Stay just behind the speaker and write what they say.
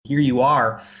here you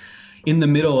are in the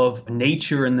middle of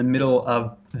nature, in the middle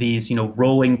of these,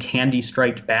 rolling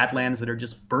candy-striped badlands that are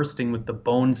just bursting with the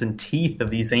bones and teeth of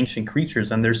these ancient creatures.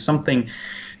 And there's something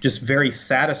just very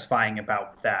satisfying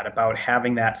about that, about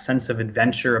having that sense of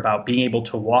adventure, about being able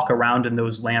to walk around in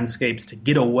those landscapes, to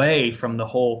get away from the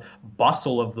whole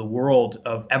bustle of the world,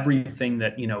 of everything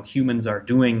that, humans are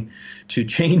doing to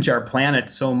change our planet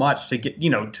so much, to get,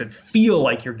 to feel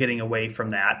like you're getting away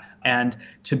from that, and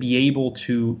to be able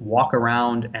to walk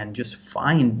around and just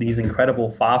find these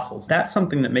incredible fossils. That's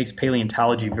something that makes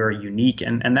paleontology very unique.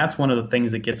 And that's one of the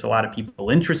things that gets a lot of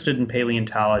people interested in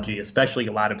paleontology, especially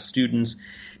a lot of students,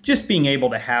 just being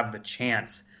able to have the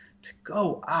chance to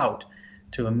go out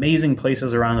to amazing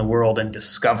places around the world and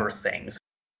discover things.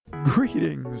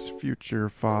 Greetings, future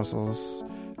fossils.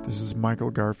 This is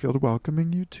Michael Garfield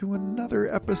welcoming you to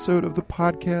another episode of the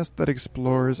podcast that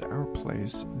explores our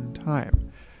place in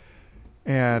time.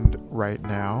 And right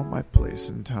now, my place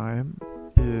in time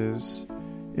is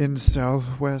in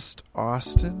Southwest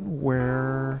Austin,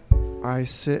 where I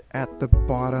sit at the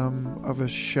bottom of a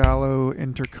shallow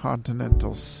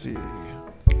intercontinental sea.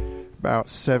 About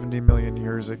 70 million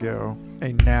years ago,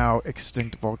 a now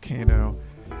extinct volcano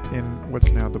in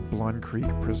what's now the Blund Creek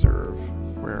Preserve,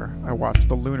 where I watched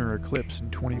the lunar eclipse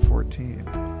in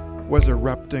 2014, was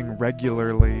erupting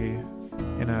regularly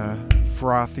in a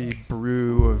frothy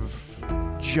brew of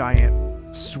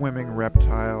giant swimming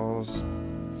reptiles,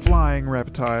 flying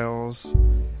reptiles,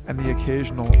 and the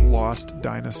occasional lost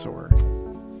dinosaur.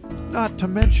 Not to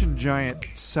mention giant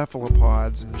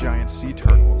cephalopods and giant sea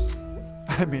turtles.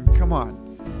 I mean, come on.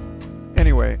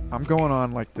 Anyway, I'm going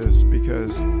on like this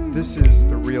because this is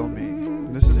the real me,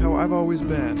 and this is how I've always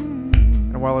been.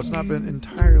 And while it's not been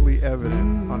entirely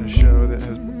evident on a show that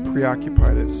has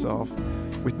preoccupied itself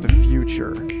with the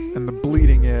future and the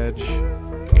bleeding edge,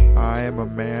 I am a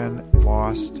man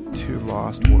lost to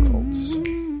lost worlds.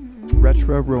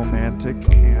 Retro-romantic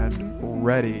and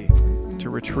ready to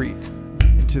retreat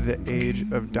into the age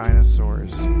of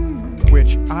dinosaurs,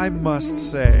 which I must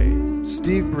say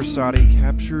Steve Brusatte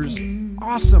captures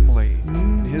awesomely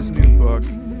in his new book,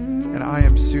 and I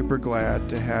am super glad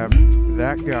to have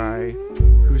that guy,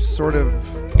 who's sort of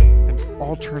an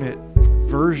alternate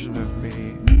version of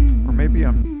me, or maybe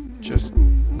I'm just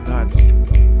nuts,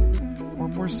 or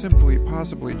more simply,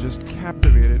 possibly just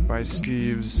captivated by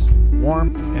Steve's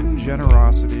warmth and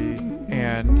generosity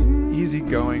and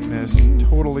easygoingness,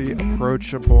 totally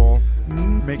approachable,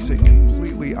 makes it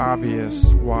completely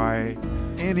obvious why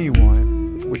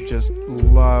anyone would just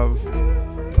love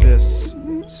this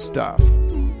stuff.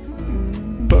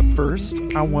 But first,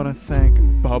 I want to thank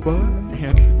Bubba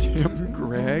and Tim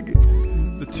Gregg,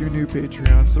 the two new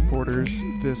Patreon supporters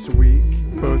this week,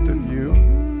 both of you.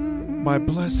 My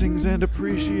blessings and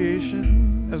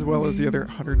appreciation, as well as the other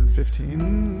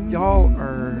 115. Y'all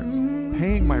are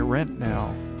paying my rent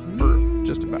now, or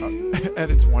just about,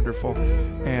 and it's wonderful,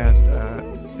 and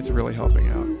it's really helping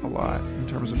out a lot in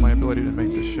terms of my ability to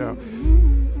make this show.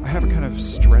 I have a kind of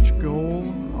stretch goal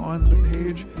on the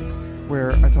page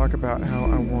where I talk about how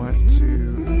I want to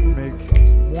make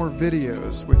more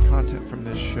videos with content from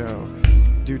this show,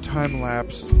 do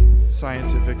time-lapse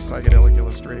scientific psychedelic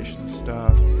illustration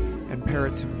stuff, and pair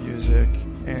it to music,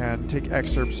 and take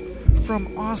excerpts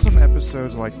from awesome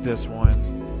episodes like this one,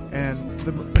 and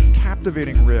the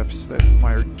captivating riffs that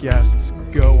my guests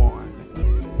go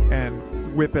on,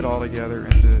 and whip it all together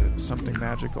into something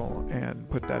magical, and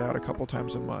put that out a couple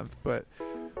times a month. But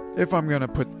if I'm going to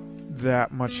put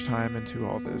that much time into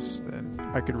all this, then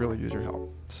I could really use your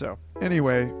help. So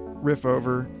anyway, riff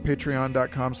over,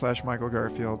 patreon.com/Michael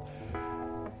Garfield.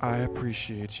 I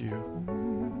appreciate you.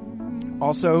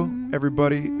 Also,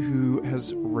 everybody who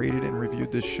has rated and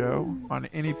reviewed this show on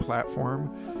any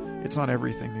platform, it's on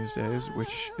everything these days,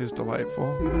 which is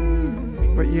delightful.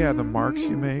 But yeah, the marks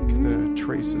you make, the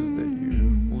traces that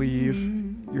you leave,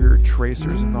 your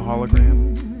tracers in the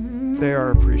hologram, they are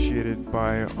appreciated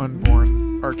by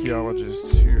unborn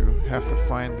archaeologists who have to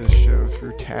find this show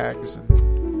through tags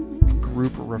and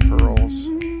group referrals.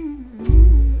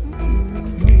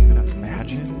 Can you even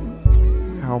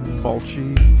imagine how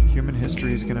mulchy human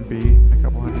history is going to be in a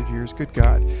couple hundred years? Good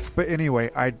God. But anyway,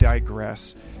 I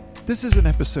digress. This is an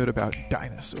episode about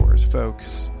dinosaurs,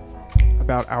 folks.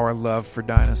 About our love for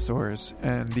dinosaurs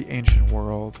and the ancient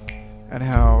world, and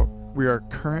how we are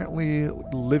currently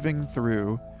living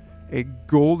through a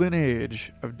golden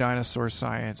age of dinosaur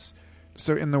science.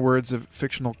 So in the words of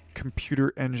fictional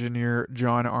computer engineer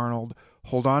John Arnold,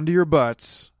 hold on to your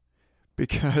butts,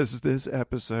 because this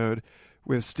episode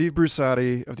with Steve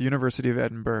Brusatte of the University of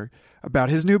Edinburgh about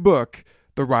his new book,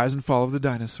 The Rise and Fall of the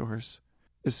Dinosaurs,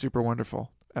 is super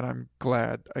wonderful. and I'm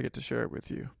glad I get to share it with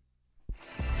you.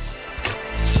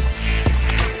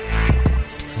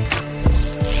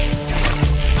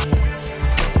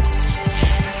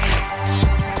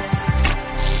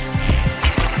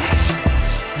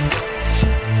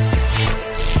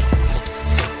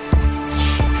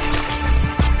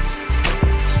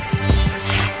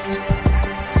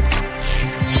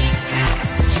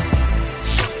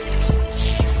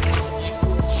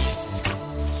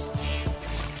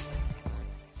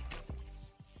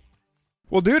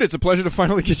 Well, dude, it's a pleasure to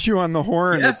finally get you on the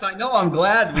horn. Yes, I know. I'm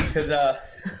glad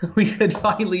we could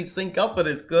finally sync up, but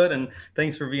it's good. And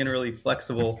thanks for being really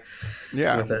flexible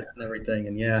with it and everything.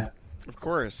 And of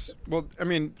course. Well, I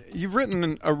mean, you've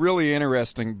written a really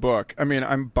interesting book. I mean,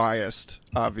 I'm biased,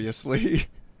 obviously,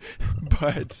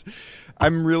 but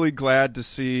I'm really glad to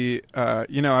see. I've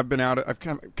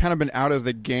kind of been out of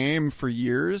the game for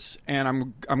years,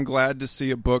 and I'm glad to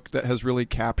see a book that has really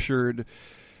captured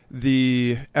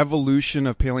the evolution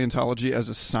of paleontology as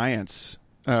a science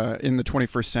in the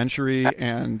 21st century,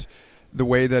 and the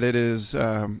way that it is,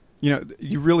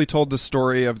 you really told the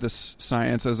story of this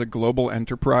science as a global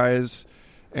enterprise,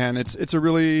 and it's a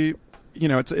really,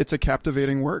 it's a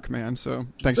captivating work, man. So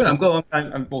thanks. Good.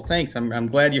 Thanks. I'm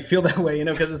glad you feel that way,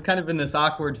 because it's kind of in this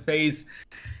awkward phase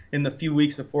in the few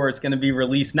weeks before it's going to be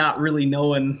released, not really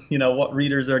knowing, what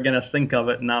readers are going to think of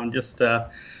it. And I'm just,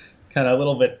 kind of a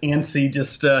little bit antsy,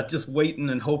 just waiting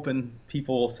and hoping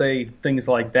people will say things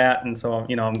like that. And so,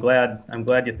 I'm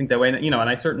glad you think that way. And, and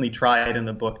I certainly tried in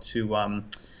the book to,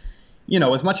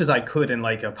 as much as I could in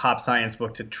like a pop science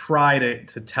book, to try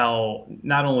to tell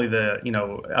not only the,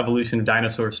 evolution of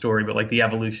dinosaur story, but like the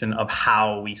evolution of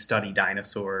how we study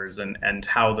dinosaurs and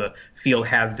how the field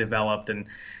has developed, and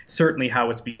certainly how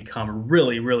it's become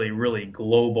really, really, really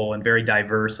global and very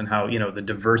diverse, and how, the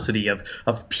diversity of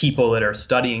people that are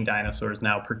studying dinosaurs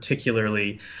now,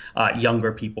 particularly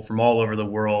younger people from all over the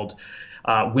world.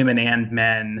 Women and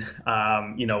men, a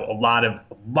lot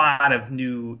of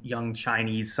new young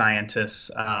Chinese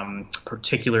scientists,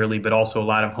 particularly, but also a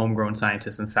lot of homegrown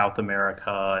scientists in South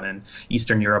America and in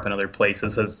Eastern Europe and other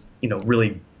places has,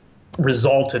 really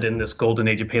resulted in this golden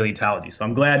age of paleontology. So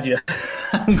I'm glad you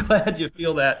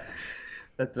feel that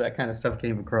kind of stuff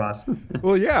came across.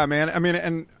 Well, yeah, man. I mean,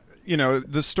 and,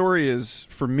 the story is,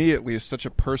 for me at least, such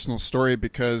a personal story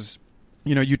because,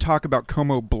 you talk about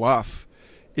Como Bluff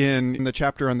in the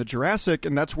chapter on the Jurassic,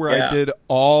 and that's where I did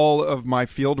all of my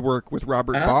field work with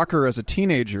Robert Bacher as a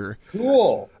teenager.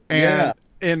 Cool.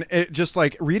 And it just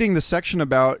like reading the section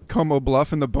about Como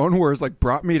Bluff and the Bone Wars like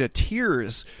brought me to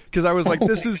tears, because I was like,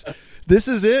 this is it. This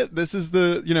is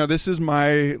this is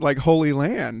my like holy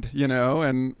land,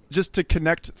 and just to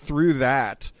connect through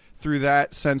that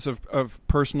sense of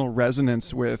personal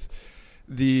resonance with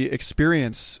the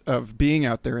experience of being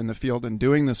out there in the field and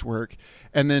doing this work,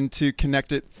 and then to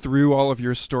connect it through all of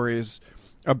your stories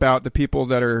about the people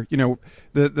that are,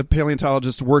 the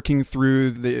paleontologists working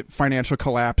through the financial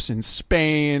collapse in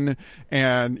Spain,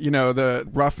 and, the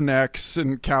roughnecks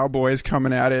and cowboys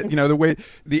coming at it, the way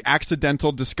the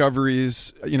accidental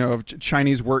discoveries, of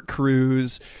Chinese work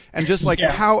crews, and just like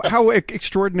how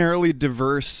extraordinarily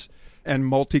diverse and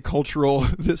multicultural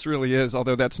this really is,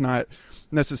 although that's not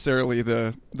necessarily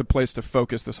the place to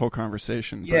focus this whole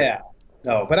conversation.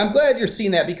 No, but I'm glad you're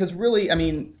seeing that, because really, I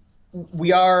mean,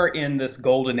 we are in this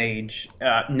golden age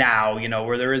now,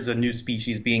 where there is a new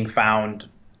species being found,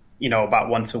 about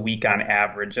once a week on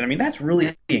average. And I mean, that's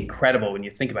really incredible when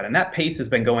you think about it. And that pace has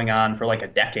been going on for like a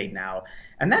decade now.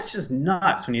 And that's just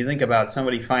nuts when you think about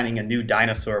somebody finding a new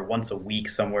dinosaur once a week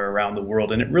somewhere around the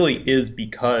world. And it really is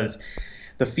because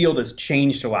the field has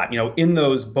changed a lot. In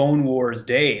those Bone Wars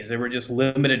days, there were just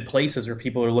limited places where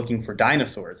people are looking for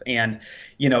dinosaurs. And,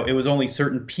 it was only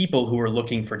certain people who were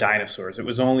looking for dinosaurs. It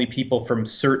was only people from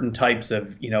certain types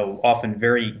of, often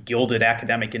very gilded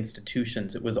academic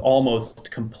institutions. It was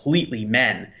almost completely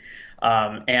men.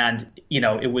 And,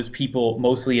 it was people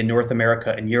mostly in North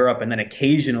America and Europe. And then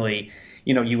occasionally,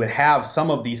 you would have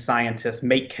some of these scientists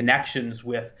make connections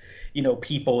with,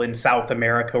 people in South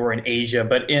America or in Asia,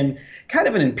 but in kind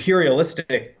of an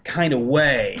imperialistic kind of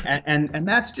way. And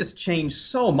that's just changed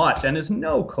so much. And it's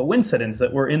no coincidence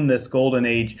that we're in this golden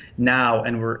age now,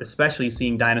 and we're especially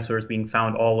seeing dinosaurs being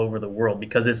found all over the world,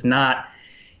 because it's not,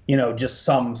 just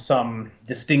some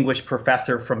distinguished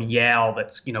professor from Yale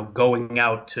that's, going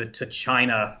out to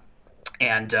China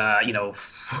and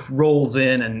rolls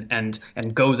in and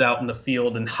goes out in the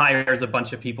field and hires a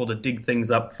bunch of people to dig things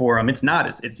up for him. It's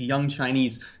not. It's young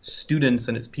Chinese students,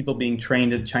 and it's people being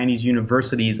trained at Chinese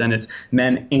universities, and it's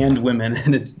men and women,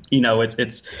 and it's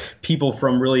it's people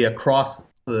from really across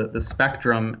the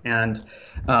spectrum. And,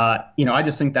 I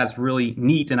just think that's really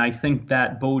neat. And I think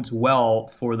that bodes well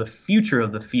for the future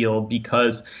of the field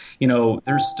because,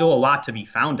 there's still a lot to be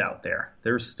found out there.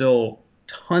 There's still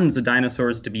tons of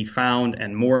dinosaurs to be found,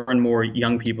 and more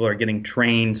young people are getting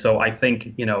trained. So I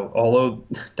think, although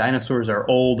dinosaurs are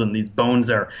old and these bones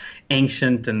are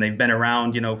ancient and they've been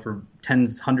around, for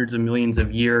tens, hundreds of millions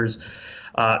of years,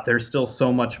 there's still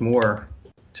so much more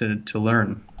to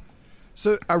learn.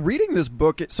 So reading this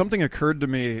book, something occurred to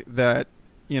me that,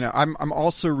 I'm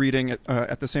also reading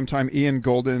at the same time Ian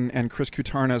Golden and Chris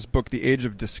Kutarna's book, The Age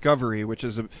of Discovery, which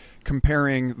is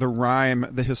comparing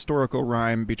the historical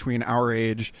rhyme between our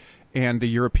age and the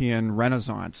European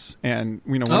Renaissance. And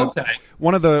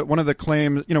one of the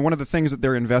claims, one of the things that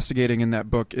they're investigating in that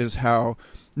book is how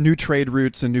new trade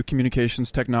routes and new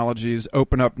communications technologies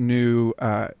open up new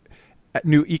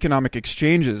economic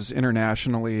exchanges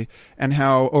internationally, and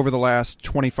how over the last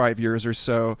 25 years or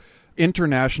so,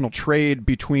 international trade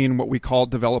between what we call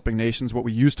developing nations, what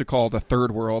we used to call the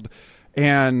third world,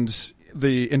 and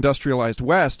the industrialized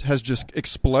West has just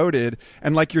exploded.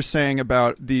 And like you're saying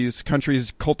about these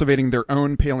countries cultivating their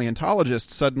own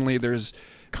paleontologists, suddenly there's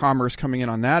commerce coming in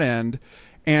on that end.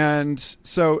 And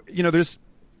so, there's,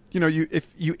 if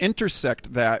you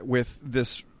intersect that with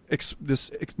this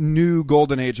new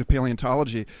golden age of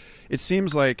paleontology, it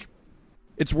seems like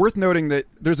it's worth noting that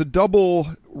there's a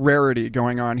double rarity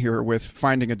going on here with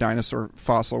finding a dinosaur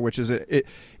fossil, which is it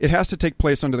has to take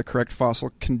place under the correct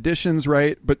fossil conditions,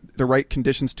 right? But the right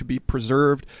conditions to be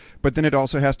preserved. But then it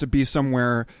also has to be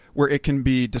somewhere where it can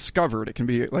be discovered. It can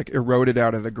be like eroded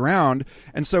out of the ground.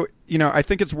 And so, I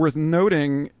think it's worth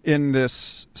noting in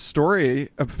this story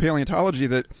of paleontology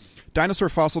that dinosaur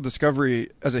fossil discovery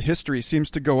as a history seems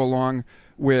to go along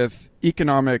with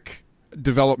economic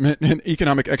development and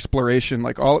economic exploration.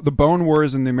 Like all the bone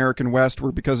wars in the American West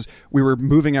were because we were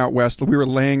moving out west. We were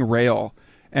laying rail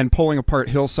and pulling apart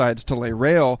hillsides to lay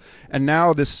rail. And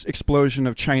now this explosion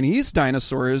of Chinese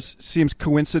dinosaurs seems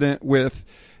coincident with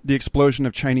the explosion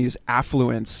of Chinese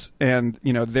affluence and,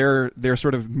 their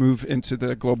sort of move into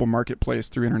the global marketplace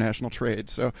through international trade.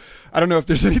 So I don't know if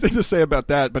there's anything to say about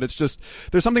that, but it's just,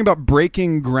 there's something about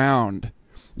breaking ground,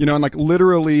 and like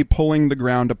literally pulling the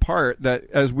ground apart, that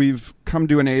as we've come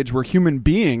to an age where human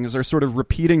beings are sort of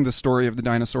repeating the story of the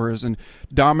dinosaurs and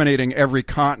dominating every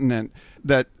continent,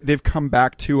 that they've come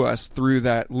back to us through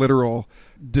that literally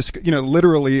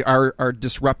our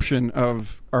disruption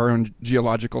of our own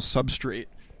geological substrate.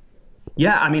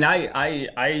 Yeah, I mean,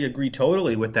 I agree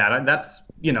totally with that. That's,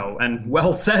 and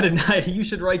well said. And you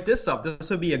should write this up.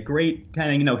 This would be a great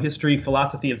kind of, history,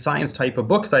 philosophy of science type of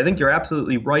book. So I think you're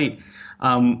absolutely right.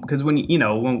 Because when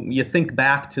you think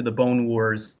back to the bone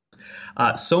wars,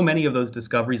 so many of those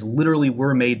discoveries literally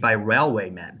were made by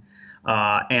railway men.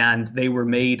 And they were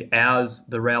made as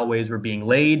the railways were being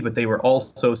laid, but they were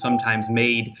also sometimes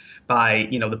made by,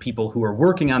 the people who were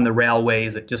working on the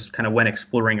railways that just kind of went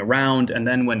exploring around. And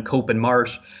then when Cope and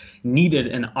Marsh needed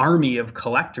an army of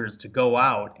collectors to go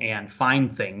out and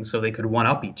find things so they could one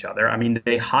up each other, I mean,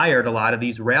 they hired a lot of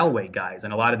these railway guys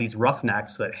and a lot of these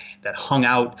roughnecks that hung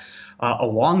out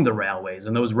along the railways,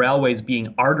 and those railways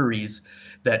being arteries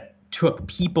that took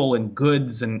people and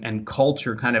goods and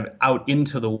culture kind of out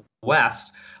into the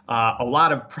West. A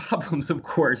lot of problems, of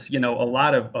course, a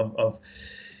lot of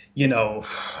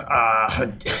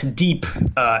deep,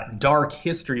 dark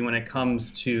history when it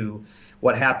comes to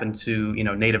what happened to,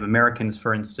 Native Americans,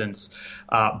 for instance.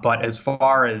 But as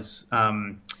far as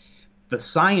the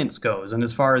science goes, and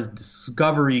as far as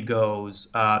discovery goes,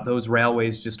 those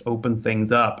railways just open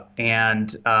things up.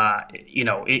 And,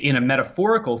 in a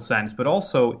metaphorical sense, but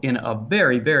also in a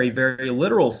very, very, very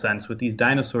literal sense with these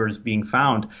dinosaurs being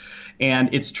found. And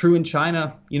it's true in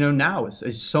China, now.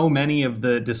 So many of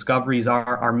the discoveries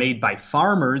are made by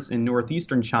farmers in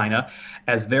northeastern China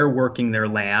as they're working their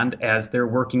land,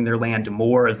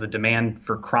 more, as the demand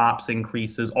for crops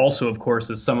increases. Also, of course,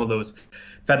 as some of those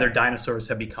feathered dinosaurs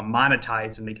have become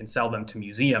monetized and they can sell them to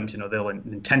museums, they'll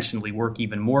intentionally work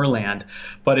even more land.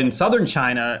 But in southern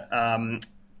China,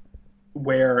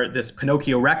 where this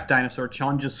Pinocchio Rex dinosaur,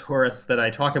 Chongosaurus, that I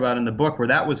talk about in the book, where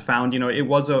that was found, it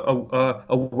was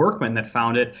a workman that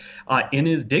found it in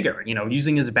his digger,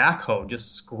 using his backhoe,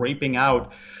 just scraping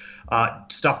out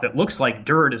stuff that looks like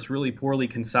dirt is really poorly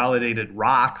consolidated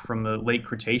rock from the late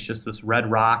Cretaceous, this red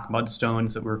rock,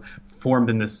 mudstones that were formed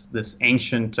in this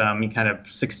ancient kind of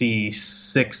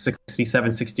 66,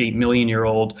 67, 68 million year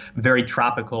old, very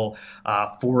tropical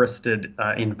forested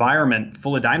environment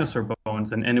full of dinosaur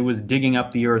bones. And it was digging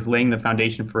up the earth, laying the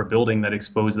foundation for a building that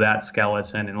exposed that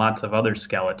skeleton and lots of other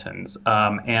skeletons.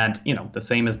 And the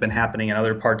same has been happening in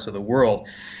other parts of the world.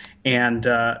 And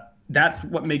that's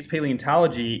what makes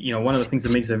paleontology, one of the things that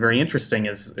makes it very interesting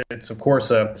is it's, of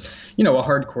course, a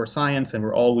hardcore science, and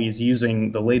we're always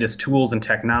using the latest tools and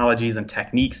technologies and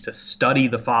techniques to study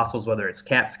the fossils, whether it's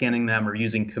CAT scanning them or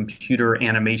using computer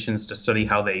animations to study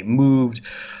how they moved,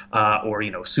 or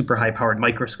super high-powered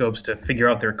microscopes to figure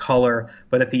out their color.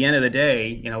 But at the end of the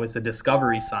day, it's a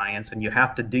discovery science, and you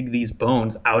have to dig these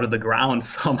bones out of the ground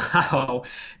somehow.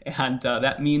 And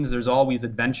that means there's always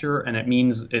adventure, and it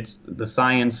means the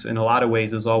science in a lot of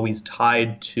ways is always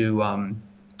tied to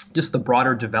just the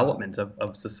broader development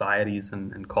of societies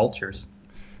and cultures.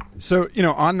 So,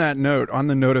 on that note, on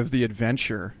the note of the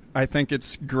adventure, I think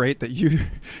it's great that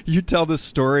you tell the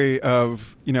story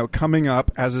of, coming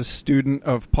up as a student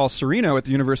of Paul Sereno at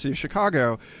the University of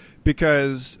Chicago,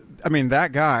 because,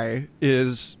 that guy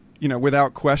is,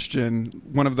 without question,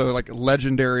 one of the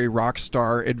legendary rock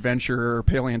star adventurer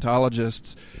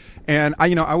paleontologists. And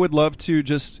I would love to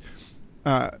just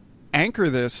anchor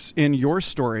this in your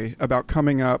story about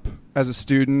coming up as a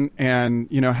student and,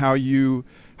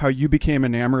 how you became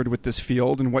enamored with this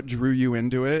field and what drew you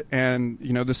into it, and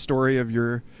the story of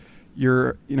your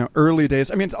early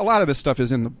days. A lot of this stuff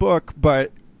is in the book,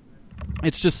 but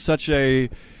it's just I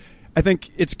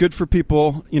think it's good for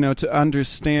people to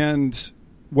understand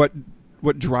what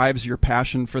drives your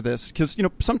passion for this, because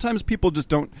sometimes people just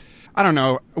don't. I don't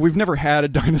know. We've never had a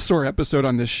dinosaur episode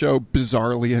on this show,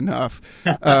 bizarrely enough.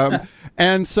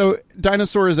 And so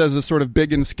dinosaurs as a sort of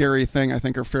big and scary thing, I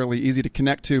think, are fairly easy to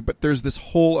connect to. But there's this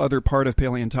whole other part of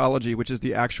paleontology, which is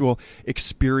the actual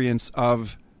experience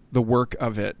of the work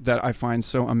of it, that I find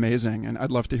so amazing. And I'd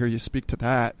love to hear you speak to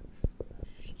that.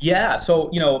 Yeah. So,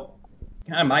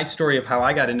 kind of my story of how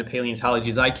I got into paleontology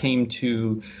is I came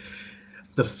to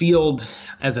the field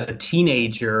as a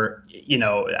teenager.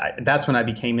 That's when I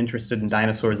became interested in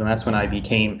dinosaurs, and that's when I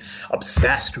became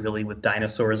obsessed really with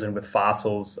dinosaurs and with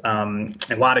fossils. A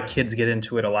lot of kids get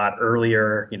into it a lot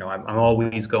earlier. I'm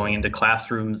always going into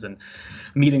classrooms and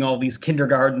meeting all these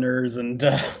kindergartners and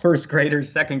first graders,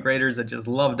 second graders that just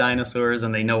love dinosaurs,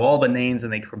 and they know all the names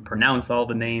and they can pronounce all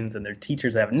the names, and their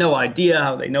teachers have no idea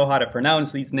how they know how to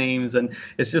pronounce these names. And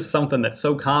it's just something that's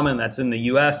so common. That's in the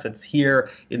US, it's here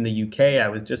in the UK. I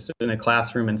was just in a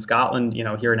classroom in Scotland,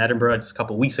 here in Edinburgh just a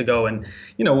couple of weeks ago, and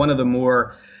one of the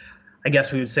more, I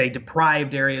guess we would say,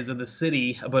 deprived areas of the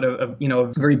city, but a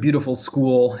very beautiful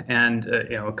school, and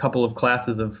a couple of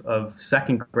classes of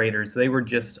second graders. They were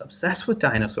just obsessed with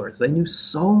dinosaurs. They knew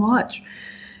so much,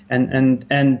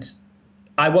 and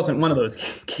I wasn't one of those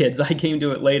kids. I came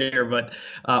to it later, but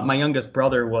my youngest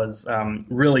brother was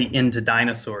really into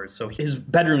dinosaurs. So his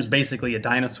bedroom's basically a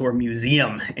dinosaur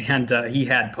museum, and he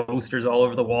had posters all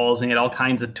over the walls, and he had all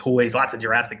kinds of toys, lots of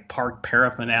Jurassic Park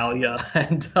paraphernalia,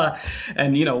 and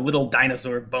little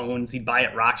dinosaur bones he'd buy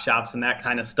at rock shops and that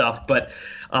kind of stuff. But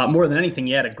more than anything,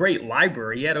 he had a great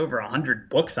library. He had over 100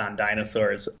 books on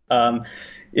dinosaurs.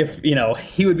 If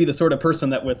he would be the sort of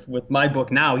person that with my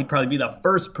book now, he'd probably be the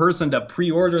first person to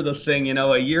pre-order the thing,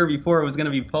 a year before it was going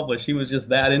to be published. He was just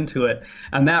that into it,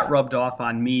 and that rubbed off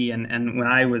on me. And when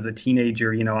I was a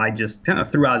teenager, I just kind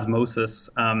of through osmosis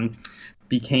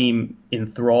became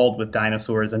enthralled with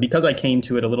dinosaurs. And because I came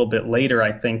to it a little bit later,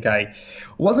 I think I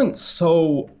wasn't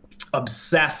so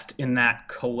obsessed in that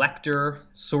collector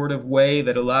sort of way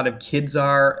that a lot of kids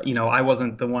are. I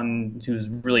wasn't the one who's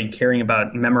really caring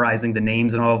about memorizing the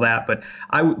names and all of that, but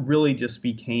I really just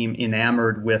became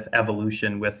enamored with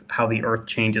evolution, with how the earth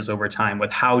changes over time,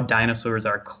 with how dinosaurs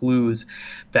are clues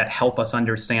that help us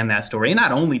understand that story. And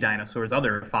not only dinosaurs,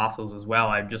 other fossils as well.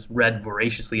 I've just read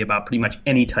voraciously about pretty much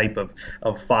any type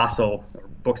of fossil, or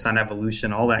books on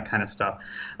evolution, all that kind of stuff.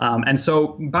 And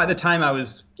so by the time I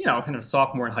was kind of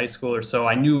sophomore in high school or so,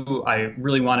 I knew I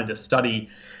really wanted to study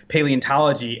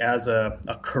paleontology as a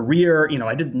career.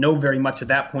 I didn't know very much at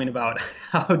that point about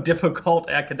how difficult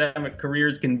academic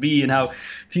careers can be and how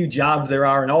few jobs there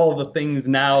are and all of the things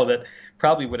now that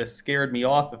probably would have scared me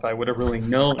off if I would have really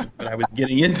known what I was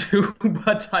getting into.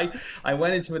 But I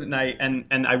went into it,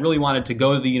 and I really wanted to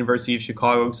go to the University of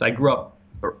Chicago because I grew up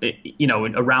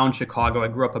around Chicago. I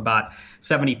grew up about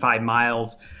 75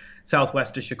 miles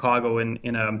southwest of Chicago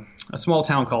in a small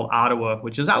town called Ottawa,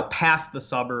 which is out past the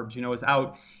suburbs. Is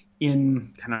out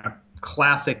in kind of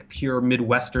classic, pure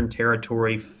Midwestern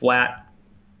territory, flat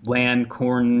land,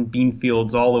 corn, bean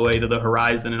fields all the way to the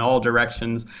horizon in all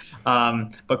directions,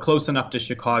 but close enough to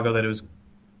Chicago that it was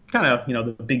kind of,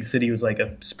 the big city was like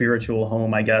a spiritual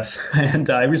home, I guess. And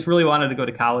I just really wanted to go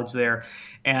to college there.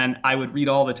 And I would read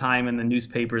all the time in the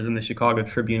newspapers, in the Chicago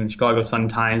Tribune and Chicago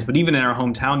Sun-Times, but even in our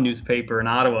hometown newspaper in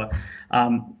Ottawa,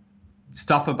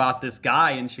 stuff about this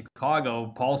guy in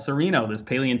Chicago, Paul Sereno, this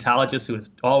paleontologist who was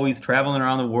always traveling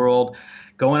around the world,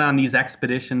 going on these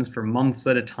expeditions for months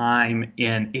at a time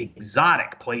in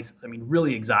exotic places. I mean,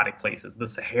 really exotic places, the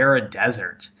Sahara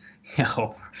Desert.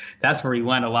 That's where he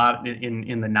went a lot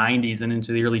in the 90s and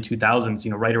into the early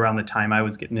 2000s, right around the time I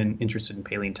was getting interested in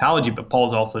paleontology. But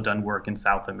Paul's also done work in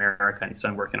South America, and he's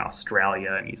done work in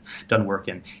Australia, and he's done work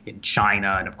in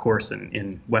China, and of course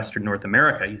in Western North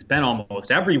America. He's been almost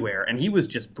everywhere, and he was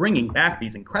just bringing back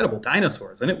these incredible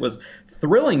dinosaurs, and it was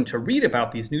thrilling to read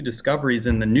about these new discoveries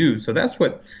in the news. So that's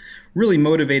what really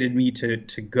motivated me to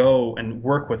go and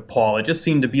work with Paul. It just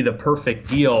seemed to be the perfect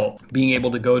deal, being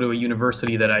able to go to a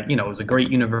university that was a great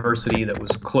university that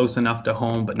was close enough to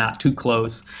home, but not too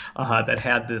close, that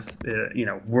had this,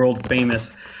 world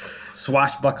famous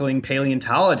swashbuckling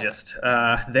paleontologist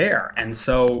there. And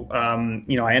so,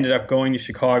 I ended up going to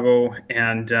Chicago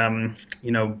and,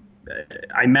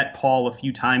 I met Paul a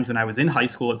few times when I was in high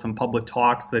school at some public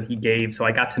talks that he gave, so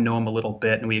I got to know him a little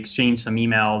bit, and we exchanged some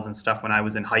emails and stuff when I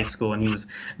was in high school, and he was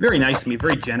very nice to me,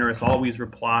 very generous, always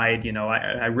replied.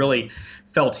 I really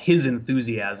felt his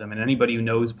enthusiasm, and anybody who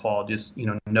knows Paul just,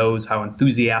 knows how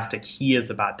enthusiastic he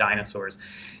is about dinosaurs.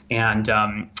 And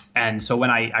so when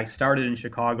I started in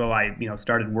Chicago, I,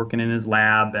 started working in his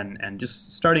lab and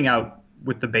just starting out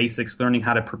with the basics, learning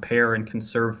how to prepare and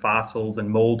conserve fossils and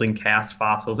mold and cast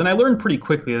fossils. And I learned pretty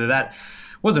quickly that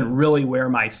wasn't really where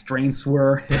my strengths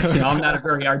were. I'm not a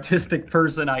very artistic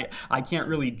person. I can't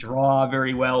really draw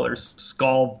very well or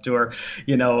sculpt or,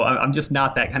 I'm just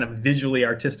not that kind of visually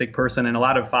artistic person. And a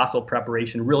lot of fossil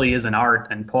preparation really is an art.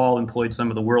 And Paul employed some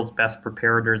of the world's best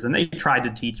preparators, and they tried to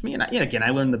teach me. And again,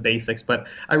 I learned the basics, but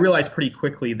I realized pretty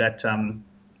quickly that,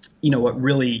 what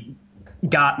really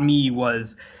got me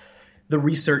was the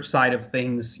research side of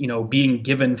things, being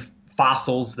given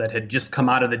fossils that had just come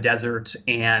out of the desert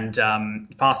and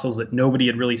fossils that nobody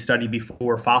had really studied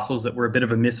before, fossils that were a bit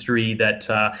of a mystery, that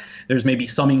there's maybe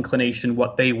some inclination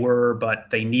what they were, but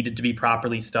they needed to be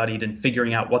properly studied, and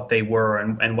figuring out what they were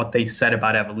and what they said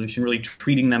about evolution, really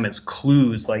treating them as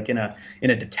clues, like in a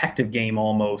detective game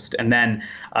almost, and then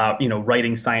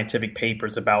writing scientific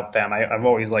papers about them. I've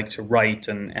always liked to write,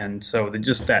 and so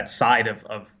just that side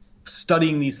of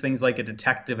studying these things like a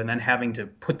detective and then having to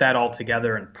put that all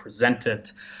together and present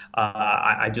it,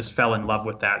 I just fell in love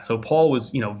with that. So Paul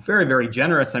was, very, very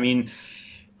generous. I mean,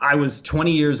 I was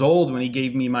 20 years old when he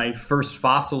gave me my first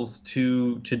fossils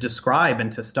to describe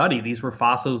and to study. These were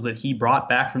fossils that he brought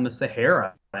back from the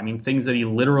Sahara. I mean, things that he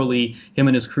literally, him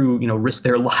and his crew, risked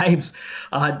their lives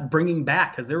bringing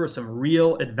back, because there were some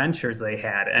real adventures they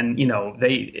had. And,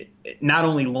 they not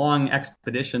only long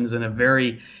expeditions in a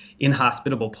very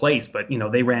inhospitable place, but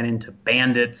they ran into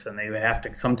bandits, and they would have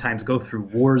to sometimes go through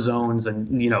war zones,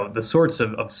 and the sorts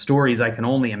of stories I can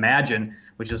only imagine,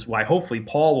 which is why hopefully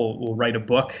Paul will write a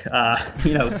book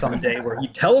someday where he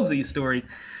tells these stories.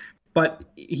 But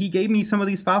he gave me some of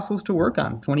these fossils to work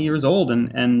on, 20 years old,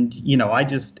 and I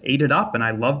just ate it up, and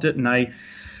I loved it, and I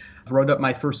wrote up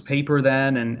my first paper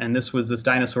then, and this was this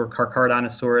dinosaur,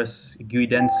 Carcharodontosaurus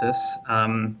guidensis,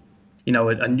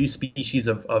 a new species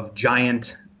of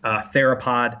giant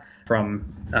theropod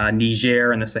from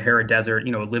Niger in the Sahara Desert.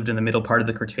 It lived in the middle part of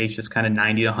the Cretaceous, kind of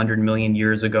 90 to 100 million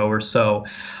years ago or so,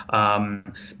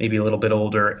 maybe a little bit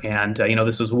older. And,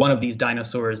 this was one of these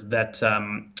dinosaurs that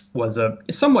was a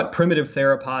somewhat primitive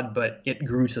theropod, but it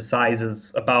grew to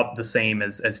sizes about the same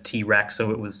as T-Rex.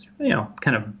 So it was,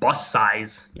 kind of bus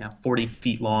size, 40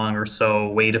 feet long or so,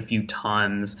 weighed a few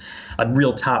tons, a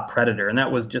real top predator. And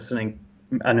that was just an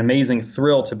amazing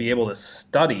thrill to be able to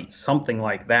study something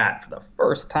like that for the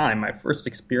first time, my first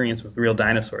experience with real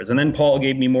dinosaurs. And then Paul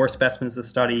gave me more specimens to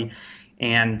study.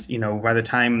 And, by the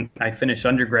time I finished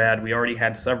undergrad, we already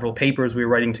had several papers we were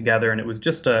writing together. And it was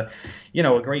just a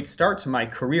great start to my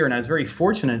career. And I was very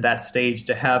fortunate at that stage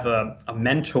to have a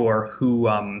mentor who,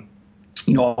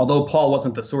 although Paul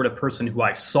wasn't the sort of person who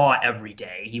I saw every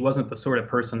day, he wasn't the sort of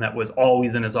person that was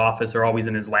always in his office or always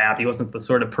in his lab. He wasn't the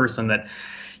sort of person that,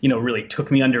 really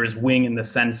took me under his wing in the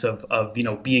sense of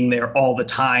being there all the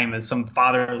time as some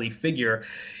fatherly figure.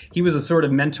 He was a sort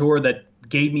of mentor that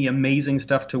gave me amazing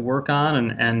stuff to work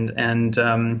on, and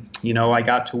I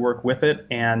got to work with it,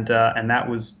 and that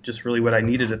was just really what I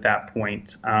needed at that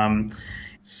point.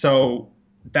 So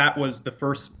that was the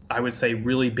first, I would say,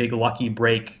 really big lucky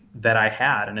break that I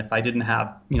had. And if I didn't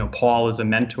have, Paul as a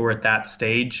mentor at that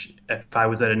stage, if I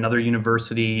was at another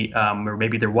university, or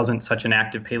maybe there wasn't such an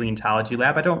active paleontology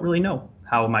lab, I don't really know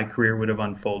how my career would have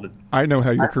unfolded. I know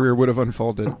how your career would have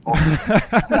unfolded.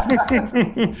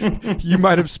 You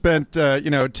might have spent,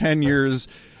 10 years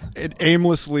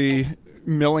aimlessly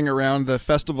milling around the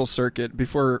festival circuit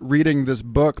before reading this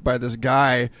book by this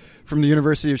guy from the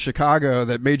University of Chicago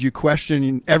that made you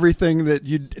question everything that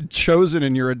you'd chosen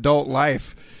in your adult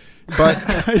life. But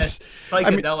it's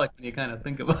psychedelic when you kind of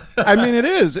think about it. I mean, it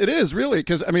is really,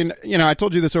 because I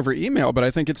told you this over email, but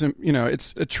I think it's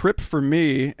a trip for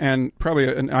me, and probably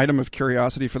an item of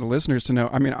curiosity for the listeners to know.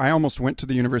 I mean, I almost went to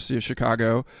the University of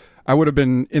Chicago. I would have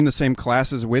been in the same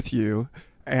classes with you.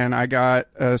 And I got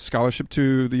a scholarship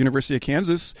to the University of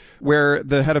Kansas, where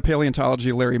the head of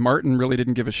paleontology, Larry Martin, really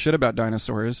didn't give a shit about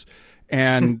dinosaurs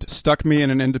and stuck me in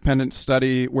an independent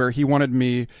study where he wanted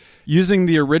me, using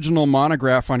the original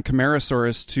monograph on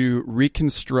Camarasaurus, to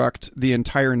reconstruct the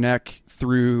entire neck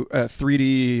through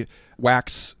 3D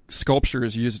wax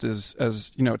sculptures used as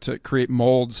to create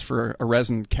molds for a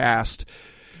resin cast.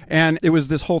 And it was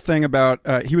this whole thing about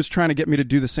he was trying to get me to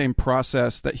do the same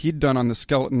process that he'd done on the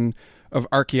skeleton of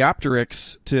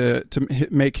Archaeopteryx to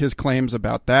make his claims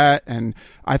about that. And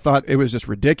I thought it was just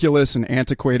ridiculous and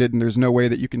antiquated, and there's no way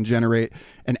that you can generate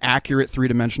an accurate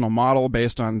three-dimensional model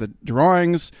based on the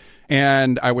drawings.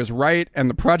 And I was right, and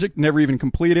the project never even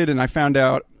completed. And I found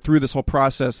out through this whole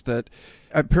process that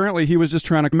apparently he was just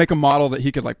trying to make a model that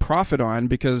he could profit on,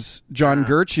 because John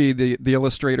Gurche, the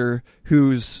illustrator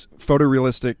whose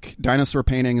photorealistic dinosaur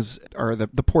paintings are the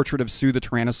portrait of Sue the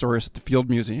Tyrannosaurus at the Field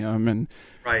Museum and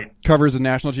covers of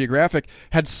National Geographic,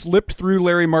 had slipped through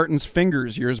Larry Martin's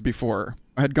fingers years before.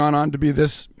 Had gone on to be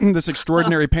this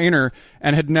extraordinary painter,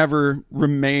 and had never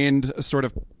remained sort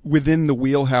of within the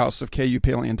wheelhouse of KU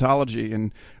paleontology.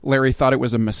 And Larry thought it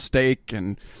was a mistake.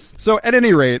 And so, at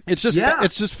any rate, it's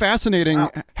just fascinating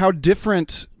how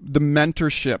different the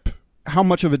mentorship, how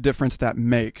much of a difference that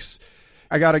makes.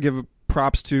 I got to give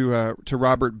props to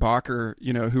Robert Bacher,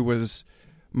 who was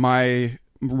my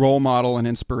role model and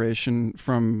inspiration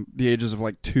from the ages of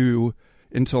 2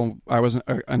 until I was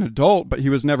an adult, but he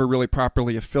was never really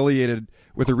properly affiliated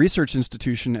with a research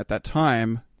institution at that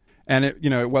time. And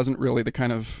it wasn't really the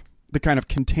kind of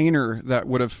container that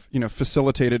would have,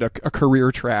 facilitated a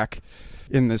career track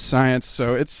in this science.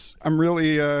 So I'm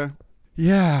really, kind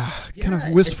of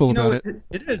wistful about it.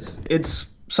 It is. It's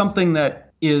something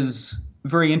that is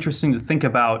very interesting to think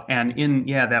about, and in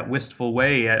that wistful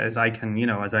way, as I can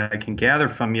gather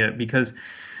from you, because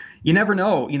you never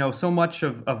know. So much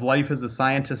of life as a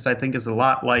scientist, I think, is a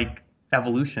lot like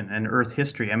evolution and Earth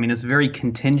history. I mean, it's very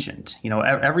contingent.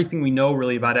 Everything we know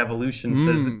really about evolution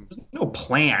says that there's no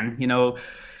plan.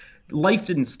 Life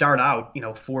didn't start out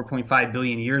 4.5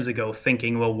 billion years ago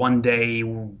thinking, well, one day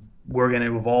we're going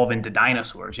to evolve into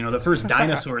dinosaurs. The first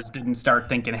dinosaurs didn't start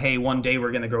thinking, hey, one day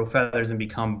we're going to grow feathers and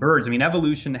become birds. I mean,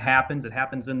 evolution happens. It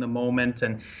happens in the moment,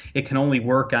 and it can only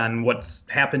work on what's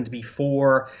happened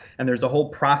before. And there's a whole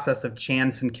process of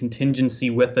chance and contingency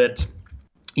with it,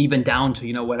 even down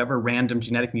to, whatever random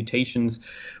genetic mutations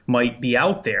might be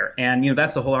out there. And,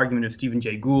 that's the whole argument of Stephen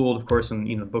Jay Gould, of course,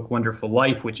 in the book Wonderful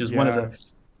Life, which is one of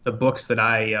the books that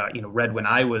I read when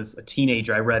I was a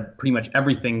teenager. I read pretty much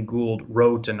everything Gould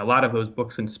wrote, and a lot of those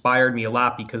books inspired me a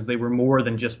lot because they were more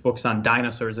than just books on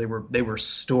dinosaurs. They were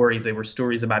stories. They were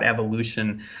stories about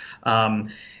evolution.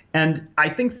 And I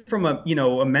think from a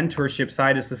mentorship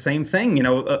side, it's the same thing.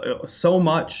 So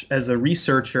much as a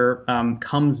researcher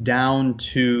comes down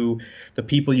to the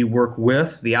people you work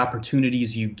with, the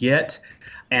opportunities you get,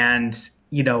 and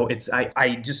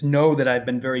I just know that I've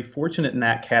been very fortunate in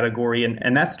that category,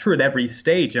 and that's true at every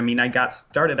stage. I mean, I got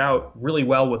started out really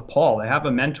well with Paul. I have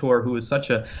a mentor who is such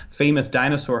a famous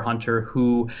dinosaur hunter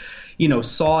who,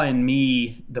 saw in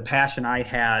me the passion I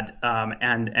had,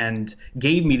 and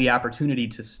gave me the opportunity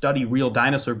to study real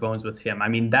dinosaur bones with him. I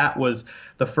mean, that was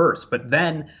the first. But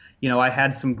then, I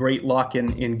had some great luck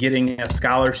in getting a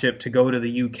scholarship to go to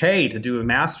the UK to do a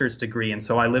master's degree. And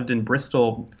so I lived in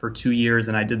Bristol for 2 years,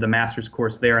 and I did the master's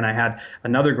course there. And I had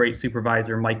another great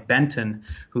supervisor, Mike Benton,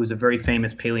 who's a very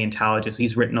famous paleontologist.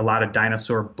 He's written a lot of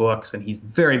dinosaur books, and he's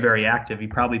very, very active. He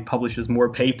probably publishes more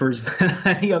papers than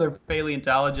any other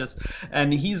paleontologist.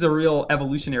 And he's a real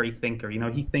evolutionary thinker.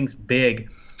 He thinks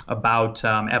big about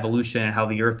evolution and how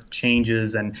the Earth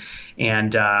changes and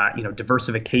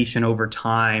diversification over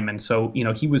time. And so,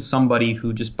 he was somebody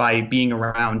who, just by being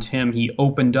around him, he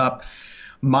opened up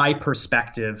my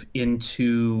perspective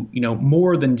into,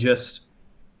 more than just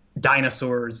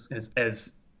dinosaurs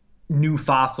as new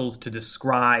fossils to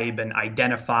describe and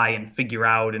identify and figure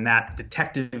out in that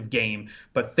detective game,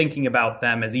 but thinking about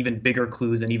them as even bigger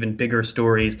clues and even bigger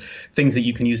stories, things that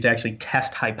you can use to actually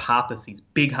test hypotheses,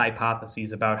 big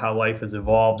hypotheses about how life has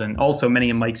evolved. And also many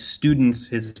of Mike's students,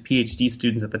 his PhD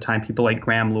students at the time, people like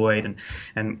Graham Lloyd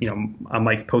and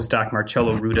Mike's postdoc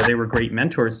Marcello Ruda, they were great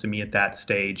mentors to me at that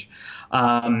stage.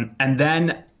 And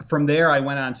then from there, I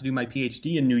went on to do my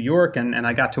PhD in New York, and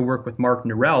I got to work with Mark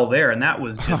Norell there, and that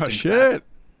was just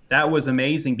that was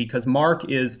amazing because Mark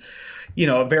is,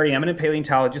 a very eminent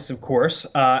paleontologist, of course,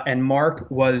 and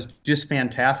Mark was just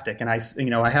fantastic. And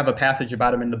I have a passage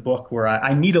about him in the book where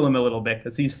I needle him a little bit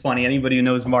because he's funny. Anybody who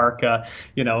knows Mark,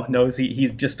 knows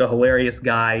he's just a hilarious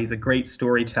guy. He's a great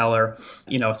storyteller,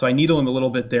 so I needle him a little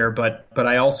bit there. But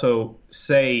I also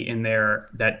say in there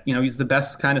that, he's the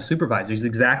best kind of supervisor. He's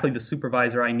exactly the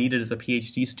supervisor I needed as a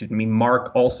PhD student. I mean,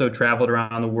 Mark also traveled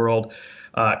around the world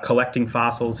collecting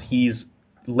fossils. He's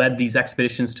led these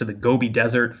expeditions to the Gobi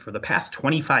Desert for the past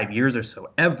 25 years or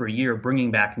so, every year bringing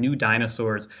back new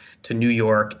dinosaurs to New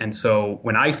York. And so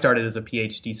when I started as a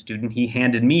PhD student, he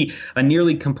handed me a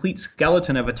nearly complete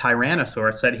skeleton of a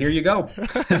Tyrannosaur, said, here you go.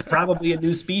 It's probably a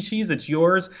new species. It's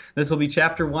yours. This will be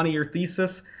chapter 1 of your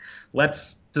thesis.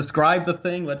 Let's describe the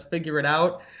thing. Let's figure it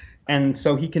out. And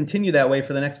so he continued that way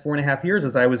for the next 4.5 years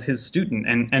as I was his student.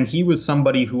 And he was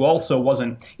somebody who also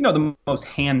wasn't, the most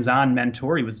hands-on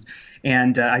mentor. He was,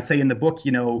 and I say in the book,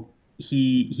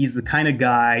 he's the kind of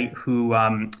guy who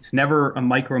is never a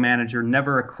micromanager,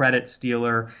 never a credit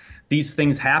stealer. These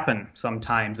things happen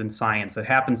sometimes in science. It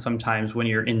happens sometimes when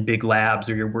you're in big labs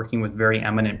or you're working with very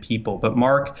eminent people. But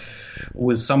Mark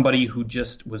was somebody who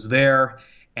just was there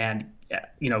and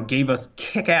gave us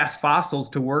kick-ass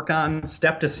fossils to work on,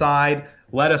 stepped aside,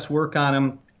 let us work on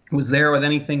them, was there with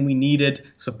anything we needed,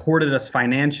 supported us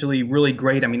financially, really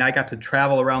great. I mean, I got to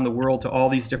travel around the world to all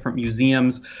these different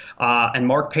museums, and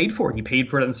Mark paid for it. He paid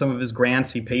for it in some of his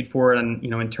grants. He paid for it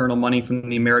in, internal money from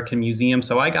the American Museum.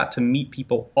 So I got to meet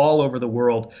people all over the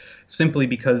world simply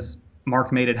because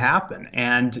Mark made it happen.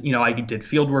 And, I did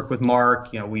field work with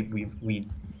Mark. We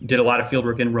did a lot of field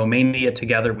work in Romania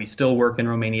together. We still work in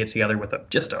Romania together with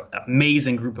just an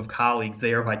amazing group of colleagues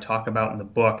there who I talk about in the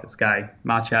book. This guy,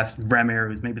 Macias Vremer,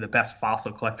 who's maybe the best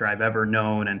fossil collector I've ever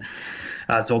known,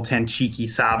 and Zoltan Chiki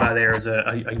Sava there is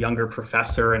a younger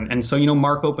professor. And so,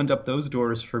 Mark opened up those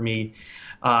doors for me.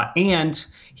 And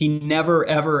he never,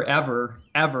 ever, ever,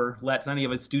 ever lets any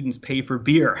of his students pay for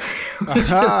beer.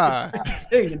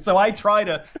 And so I try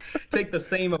to take the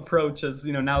same approach as,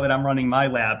 now that I'm running my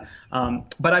lab.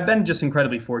 But I've been just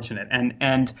incredibly fortunate.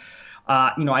 And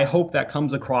I hope that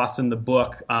comes across in the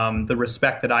book, the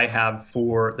respect that I have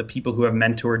for the people who have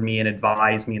mentored me and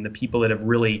advised me and the people that have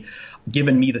really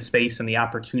given me the space and the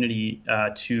opportunity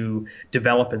to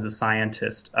develop as a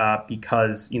scientist,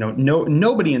 because,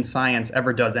 nobody in science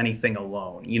ever does anything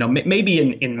alone. Maybe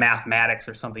in mathematics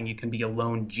or something, you can be a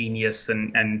lone genius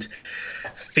and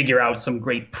figure out some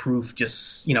great proof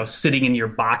just, sitting in your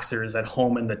boxers at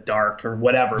home in the dark or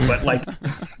whatever. But like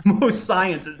most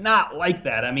science is not like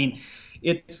that. I mean,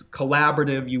 it's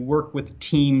collaborative. You work with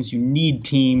teams. You need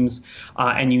teams,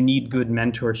 and you need good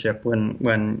mentorship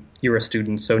when you're a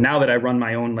student. So now that I run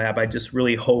my own lab, I just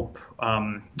really hope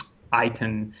I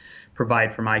can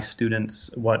provide for my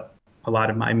students what a lot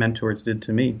of my mentors did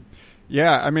to me.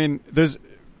 Yeah, I mean, there's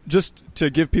just to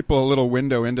give people a little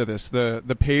window into this.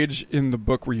 The page in the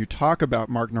book where you talk about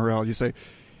Mark Norell, you say,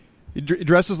 he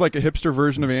dresses like a hipster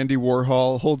version of Andy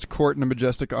Warhol, holds court in a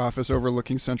majestic office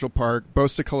overlooking Central Park,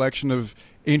 boasts a collection of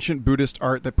ancient Buddhist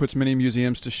art that puts many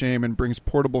museums to shame, and brings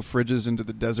portable fridges into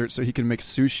the desert so he can make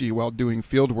sushi while doing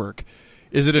field work.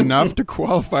 Is it enough to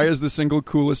qualify as the single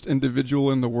coolest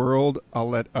individual in the world? I'll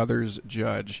let others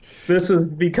judge. This is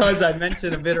because I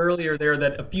mentioned a bit earlier there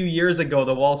that a few years ago,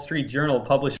 the Wall Street Journal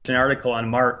published an article on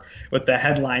Mark with the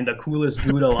headline, "The Coolest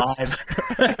Dude Alive."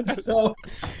 So,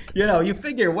 you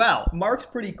figure, well, Mark's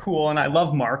pretty cool, and I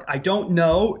love Mark. I don't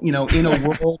know, in a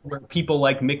world where people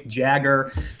like Mick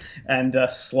Jagger and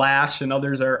Slash and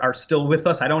others are still with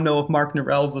us, I don't know if Mark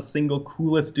Norell's the single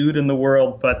coolest dude in the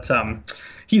world, but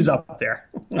he's up there.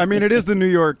 I mean, it is the New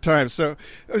York Times. So,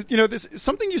 this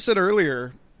something you said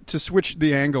earlier, to switch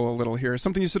the angle a little here,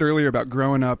 something you said earlier about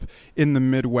growing up in the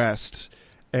Midwest,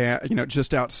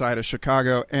 just outside of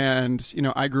Chicago. And,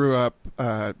 I grew up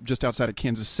just outside of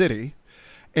Kansas City.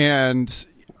 And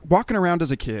walking around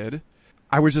as a kid,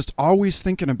 I was just always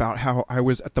thinking about how I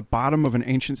was at the bottom of an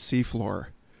ancient seafloor.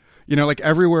 Like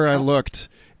everywhere I looked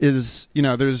is,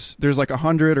 there's like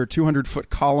 100 or 200 foot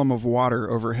column of water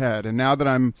overhead. And now that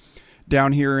I'm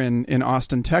down here in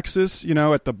Austin, Texas,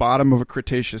 at the bottom of a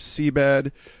Cretaceous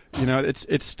seabed,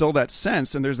 It's still that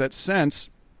sense, and there's that sense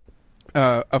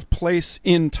of place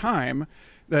in time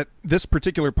that this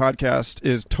particular podcast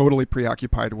is totally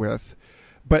preoccupied with.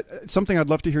 But something I'd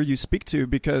love to hear you speak to,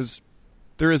 because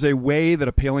there is a way that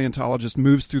a paleontologist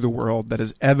moves through the world that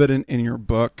is evident in your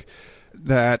book,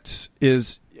 that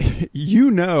is,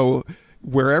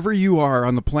 wherever you are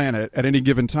on the planet at any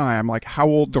given time, like how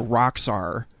old the rocks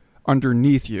are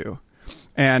underneath you.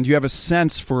 And you have a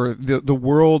sense for the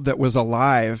world that was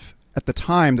alive at the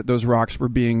time that those rocks were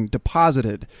being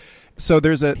deposited. So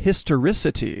there's a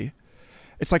historicity.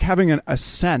 It's like having a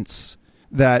sense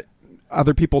that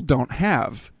other people don't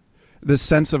have. This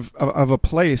sense of a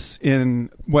place in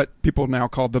what people now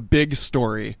call the big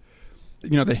story,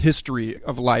 the history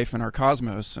of life in our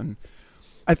cosmos. And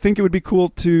I think it would be cool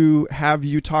to have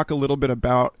you talk a little bit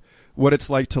about what it's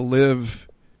like to live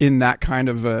in that kind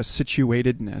of a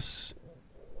situatedness.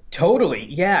 Totally.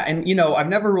 Yeah. And, I've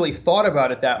never really thought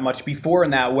about it that much before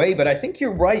in that way, but I think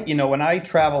you're right. When I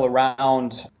travel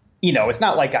around, it's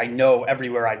not like I know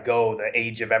everywhere I go the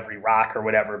age of every rock or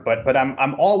whatever, but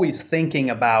I'm always thinking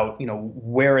about,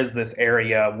 where is this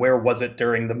area? Where was it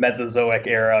during the Mesozoic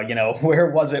era? Where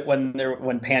was it when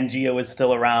Pangea was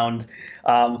still around?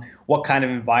 What kind of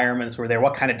environments were there?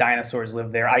 What kind of dinosaurs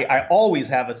lived there? I always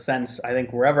have a sense, I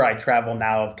think, wherever I travel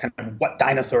now, of kind of what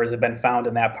dinosaurs have been found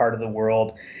in that part of the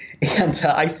world. And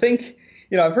I think,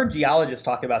 I've heard geologists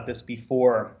talk about this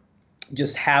before,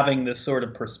 just having this sort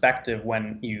of perspective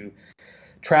when you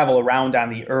travel around on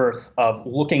the earth of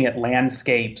looking at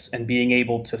landscapes and being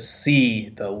able to see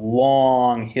the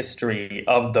long history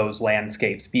of those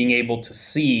landscapes, being able to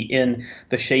see in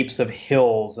the shapes of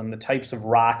hills and the types of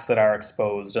rocks that are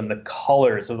exposed and the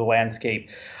colors of the landscape,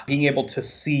 being able to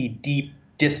see deep,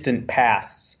 distant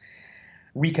pasts,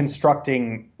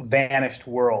 reconstructing vanished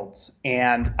worlds.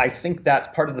 And I think that's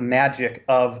part of the magic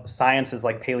of sciences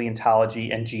like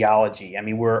paleontology and geology. I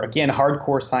mean, we're, again,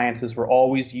 hardcore sciences. We're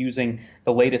always using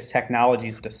the latest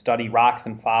technologies to study rocks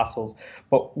and fossils,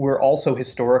 but we're also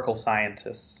historical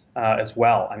scientists as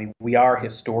well. I mean, we are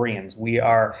historians. We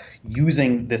are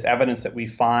using this evidence that we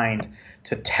find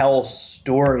to tell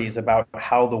stories about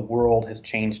how the world has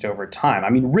changed over time. I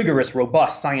mean, rigorous,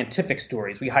 robust scientific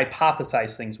stories. We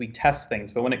hypothesize things, we test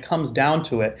things, but when it comes down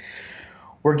to it,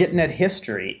 we're getting at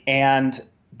history. And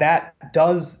that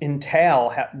does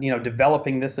entail,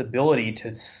 developing this ability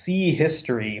to see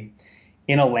history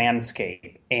in a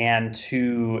landscape and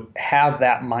to have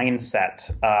that mindset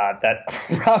that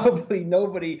probably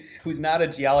nobody who's not a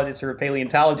geologist or a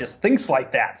paleontologist thinks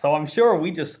like that. So I'm sure we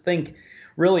just think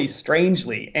really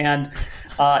strangely. And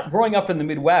growing up in the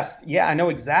Midwest, yeah, I know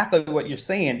exactly what you're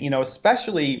saying,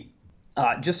 especially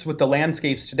just with the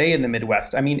landscapes today in the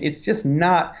Midwest. I mean, it's just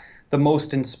not the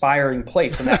most inspiring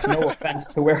place. And that's no offense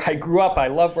to where I grew up. I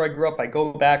love where I grew up. I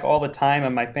go back all the time,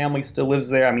 and my family still lives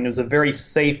there. I mean, it was a very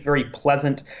safe, very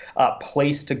pleasant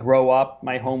place to grow up,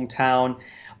 my hometown.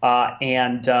 I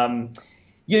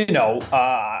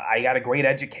got a great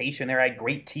education there. I had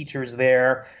great teachers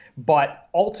there. But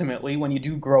ultimately, when you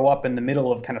do grow up in the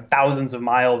middle of kind of thousands of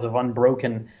miles of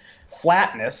unbroken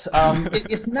flatness,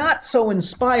 it's not so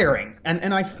inspiring.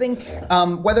 And I think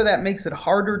whether that makes it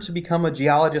harder to become a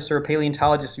geologist or a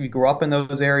paleontologist if you grew up in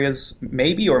those areas,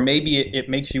 maybe it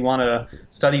makes you want to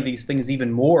study these things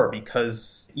even more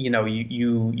because,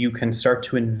 you can start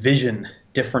to envision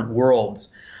different worlds.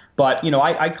 But,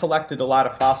 I collected a lot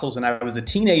of fossils when I was a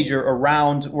teenager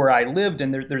around where I lived,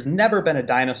 and there's never been a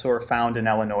dinosaur found in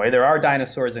Illinois. There are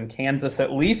dinosaurs in Kansas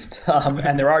at least,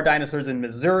 and there are dinosaurs in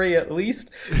Missouri at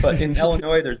least. But in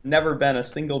Illinois, there's never been a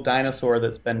single dinosaur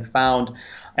that's been found.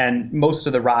 And most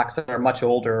of the rocks are much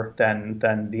older than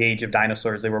the age of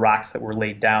dinosaurs. They were rocks that were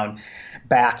laid down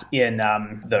back in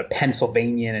the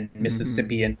Pennsylvanian and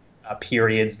Mississippian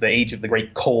periods, the age of the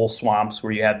great coal swamps,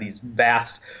 where you had these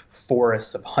vast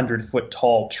forests of 100-foot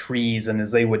tall trees, and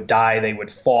as they would die, they would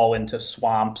fall into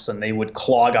swamps, and they would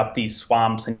clog up these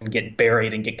swamps and get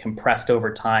buried and get compressed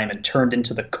over time and turned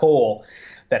into the coal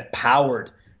that powered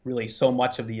really so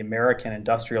much of the American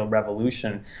Industrial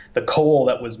Revolution. The coal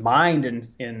that was mined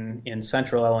in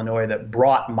central Illinois that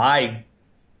brought my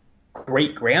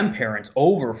great-grandparents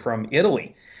over from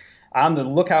Italy on the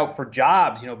lookout for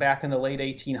jobs, back in the late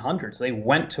 1800s. They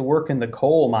went to work in the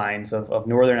coal mines of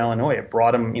northern Illinois. It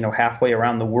brought them, halfway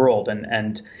around the world.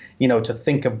 And to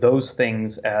think of those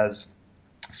things as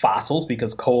fossils,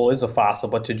 because coal is a fossil,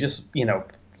 but to just,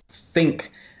 think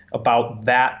about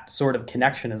that sort of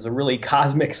connection is a really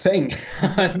cosmic thing.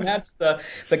 And that's the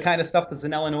kind of stuff that's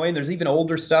in Illinois. And there's even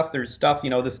older stuff. There's stuff,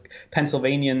 this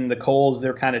Pennsylvanian, the coals,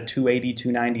 they're kind of 280,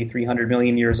 290, 300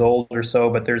 million years old or so.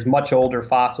 But there's much older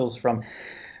fossils from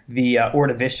the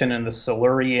Ordovician and the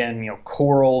Silurian,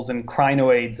 corals and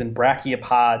crinoids and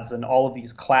brachiopods and all of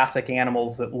these classic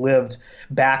animals that lived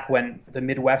back when the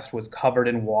Midwest was covered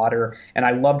in water. And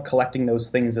I loved collecting those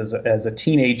things as a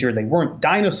teenager. They weren't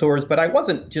dinosaurs, but I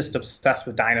wasn't just obsessed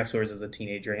with dinosaurs as a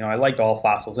teenager. I liked all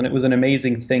fossils, and it was an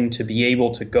amazing thing to be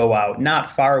able to go out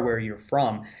not far where you're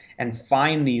from and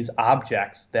find these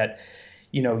objects that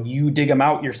you dig them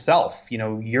out yourself.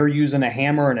 You're using a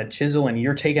hammer and a chisel and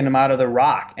you're taking them out of the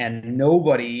rock, and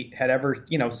nobody had ever,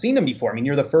 seen them before. I mean,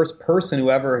 you're the first person who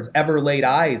has ever laid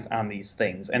eyes on these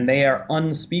things, and they are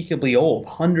unspeakably old,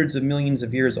 hundreds of millions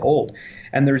of years old.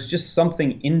 And there's just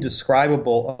something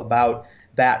indescribable about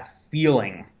that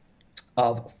feeling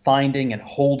of finding and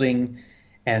holding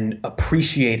and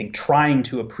appreciating, trying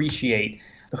to appreciate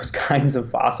those kinds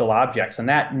of fossil objects. And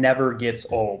that never gets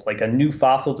old. Like a new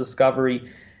fossil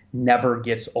discovery never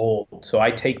gets old. So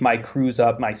I take my crews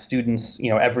up, my students,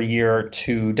 every year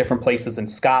to different places in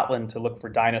Scotland to look for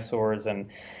dinosaurs. And,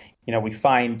 we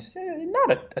find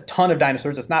not a ton of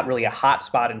dinosaurs. It's not really a hot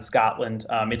spot in Scotland.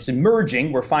 It's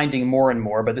emerging. We're finding more and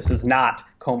more, but this is not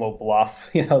Como Bluff.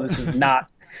 This is not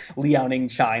Liaoning,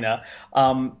 China.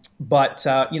 But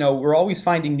we're always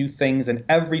finding new things. And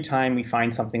every time we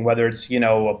find something, whether it's,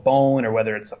 a bone or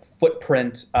whether it's a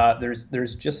footprint,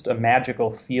 there's just a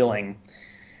magical feeling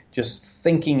just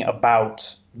thinking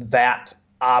about that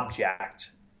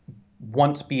object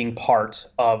once being part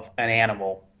of an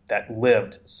animal that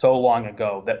lived so long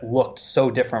ago, that looked so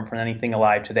different from anything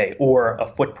alive today, or a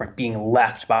footprint being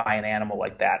left by an animal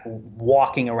like that,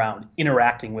 walking around,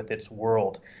 interacting with its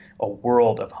world, a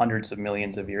world of hundreds of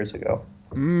millions of years ago.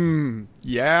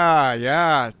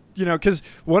 Yeah. Because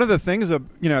one of the things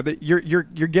that you're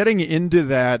getting into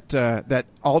that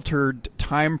altered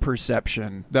time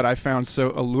perception that I found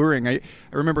so alluring. I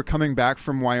remember coming back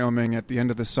from Wyoming at the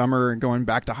end of the summer and going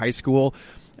back to high school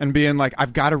and being like,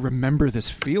 I've got to remember this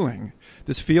feeling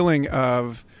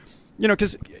of,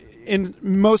 because in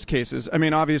most cases, I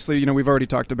mean, obviously, we've already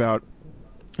talked about,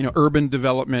 urban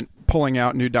development pulling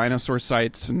out new dinosaur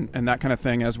sites and that kind of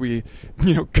thing as we,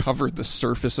 covered the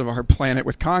surface of our planet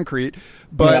with concrete.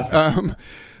 But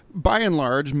by and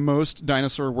large, most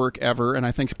dinosaur work ever, and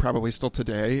I think probably still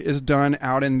today, is done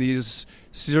out in these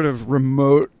sort of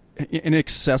remote,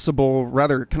 inaccessible,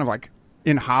 rather kind of like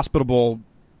inhospitable,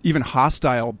 even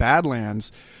hostile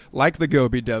badlands like the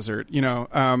Gobi Desert,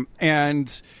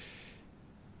 and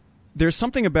there's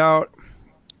something about,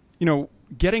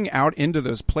 getting out into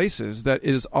those places that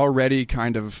is already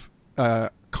kind of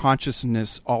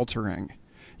consciousness altering,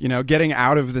 getting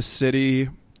out of the city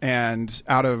and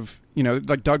out of,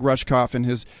 like Doug Rushkoff in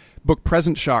his book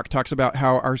Present Shock talks about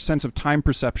how our sense of time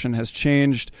perception has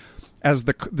changed as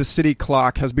the city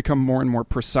clock has become more and more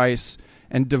precise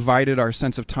and divided our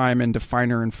sense of time into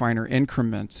finer and finer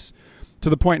increments, to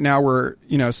the point now where,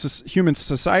 human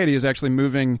society is actually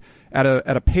moving at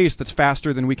a pace that's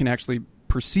faster than we can actually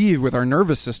perceive with our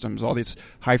nervous systems, all these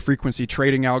high frequency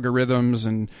trading algorithms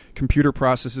and computer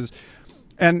processes.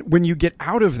 And when you get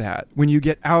out of that, when you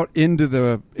get out into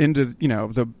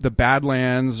the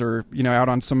Badlands or, out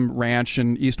on some ranch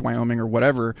in East Wyoming or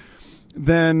whatever,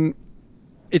 then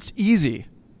it's easy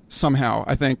somehow,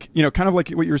 I think, kind of like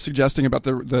what you were suggesting about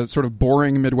the sort of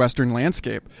boring Midwestern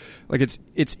landscape. Like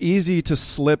it's easy to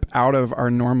slip out of our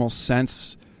normal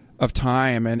sense of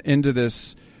time and into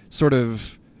this sort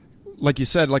of, like you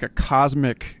said, like a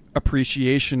cosmic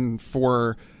appreciation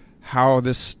for how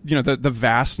this, the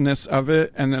vastness of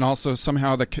it, and then also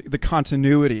somehow the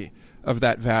continuity of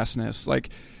that vastness. Like,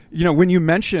 when you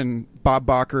mention Bob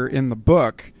Bacher in the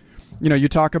book, you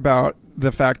talk about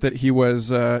the fact that he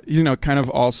was, kind of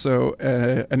also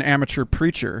an amateur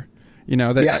preacher.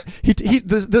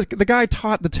 The guy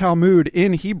taught the Talmud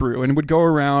in Hebrew and would go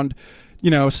around,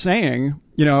 saying,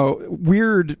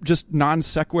 weird, just non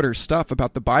sequitur stuff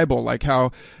about the Bible, like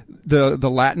how the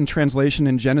Latin translation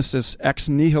in Genesis ex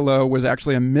nihilo was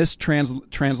actually a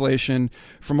mistranslation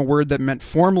from a word that meant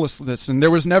formlessness, and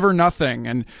there was never nothing.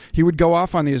 And he would go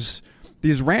off on these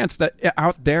rants that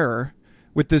out there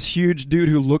with this huge dude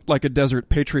who looked like a desert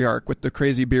patriarch with the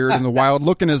crazy beard and the wild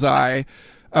look in his eye.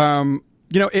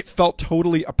 It felt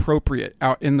totally appropriate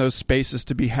out in those spaces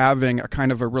to be having a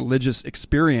kind of a religious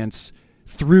experience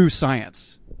through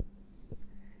science.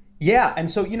 Yeah, and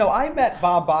so, I met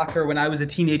Bob Bacher when I was a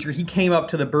teenager. He came up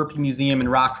to the Burpee Museum in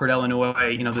Rockford,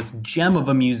 Illinois, this gem of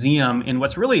a museum in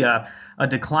what's really a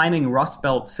declining Rust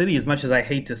Belt city, as much as I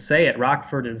hate to say it.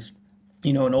 Rockford is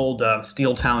an old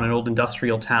steel town, an old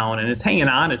industrial town, and it's hanging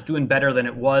on. It's doing better than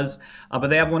it was. But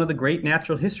they have one of the great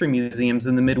natural history museums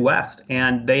in the Midwest,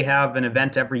 and they have an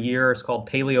event every year. It's called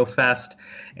Paleo Fest,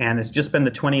 and it's just been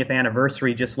the 20th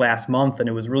anniversary just last month, and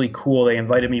it was really cool. They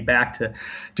invited me back to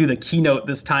do the keynote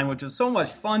this time, which was so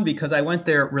much fun because I went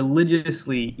there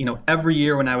religiously, every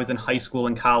year when I was in high school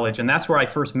and college, and that's where I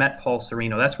first met Paul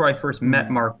Sereno. That's where I first met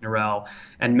Mark Norell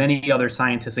and many other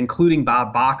scientists, including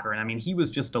Bob Bacher. And I mean, he was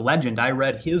just a legend. I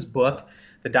read his book,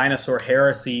 The Dinosaur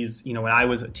Heresies, when I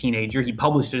was a teenager. He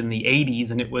published it in the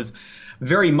 80s, and it was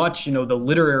very much, the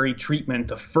literary treatment,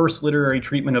 the first literary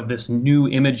treatment of this new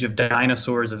image of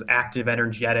dinosaurs as active,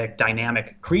 energetic,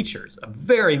 dynamic creatures. A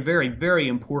very, very, very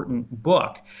important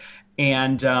book.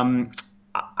 And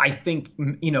I think,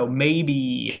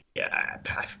 maybe,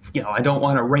 I don't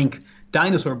want to rank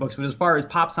dinosaur books, but as far as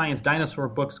pop science dinosaur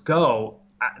books go,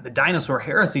 The Dinosaur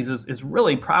Heresies is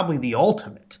really probably the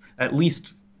ultimate, at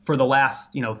least for the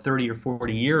last 30 or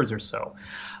 40 years or so.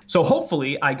 So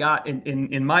hopefully I got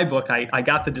in my book I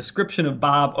got the description of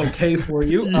Bob okay for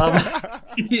you.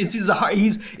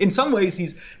 He's in some ways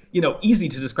he's easy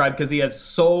to describe because he has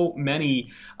so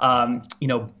many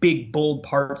big bold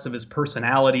parts of his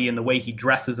personality and the way he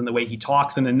dresses and the way he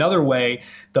talks. In another way,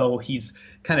 though, he's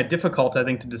kind of difficult, I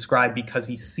think, to describe because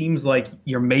he seems like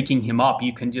you're making him up.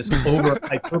 You can just over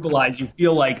hyperbolize. You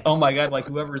feel like, oh my God, like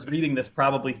whoever's reading this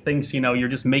probably thinks, you're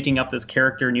just making up this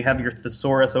character and you have your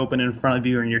thesaurus open in front of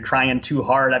you and you're trying too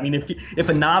hard. I mean, if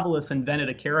a novelist invented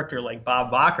a character like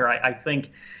Bob Bacher, I think,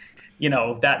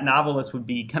 that novelist would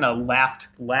be kind of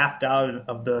laughed out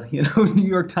of the, New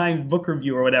York Times book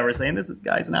review or whatever, saying this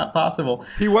guy's not possible.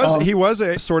 He was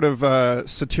a sort of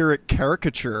satiric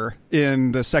caricature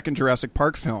in the second Jurassic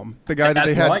Park film. The guy that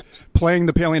they had playing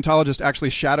the paleontologist actually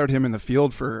shadowed him in the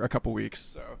field for a couple weeks.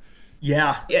 So.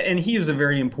 Yeah, and he is a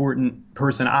very important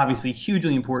person, obviously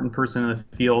hugely important person in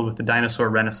the field with the dinosaur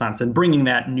renaissance and bringing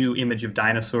that new image of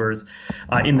dinosaurs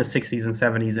in the 60s and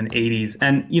 70s and 80s.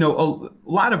 And, a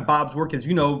lot of Bob's work, as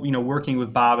working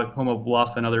with Bob at Como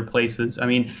Bluff and other places, I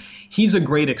mean, he's a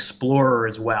great explorer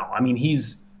as well. I mean,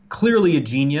 he's clearly a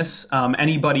genius.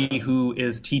 Anybody who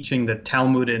is teaching the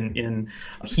Talmud in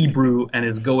Hebrew and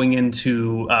is going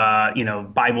into,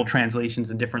 Bible translations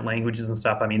in different languages and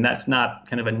stuff, I mean, that's not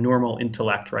kind of a normal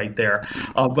intellect right there.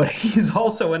 But he's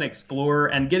also an explorer.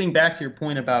 And getting back to your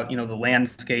point about, the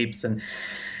landscapes and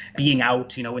being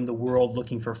out, in the world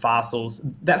looking for fossils,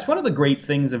 that's one of the great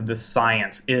things of this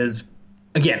science is,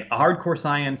 again, a hardcore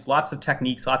science, lots of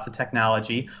techniques, lots of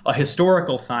technology, a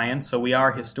historical science, so we are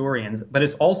historians, but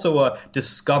it's also a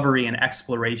discovery and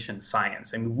exploration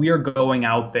science. I mean, we are going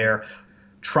out there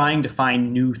trying to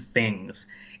find new things.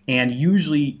 And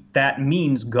usually that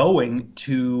means going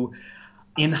to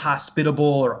inhospitable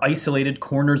or isolated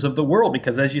corners of the world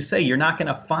because, as you say, you're not going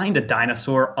to find a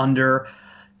dinosaur under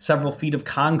several feet of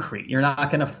concrete. You're not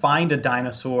going to find a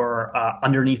dinosaur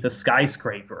underneath a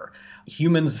skyscraper.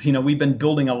 Humans, we've been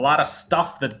building a lot of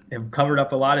stuff that have covered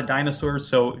up a lot of dinosaurs.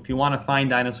 So if you want to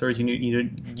find dinosaurs,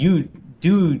 you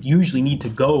do usually need to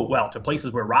go, to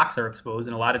places where rocks are exposed.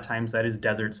 And a lot of times that is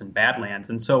deserts and badlands.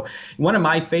 And so one of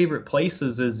my favorite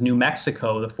places is New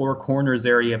Mexico, the Four Corners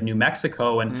area of New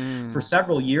Mexico. And for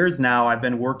several years now, I've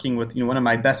been working with, one of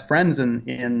my best friends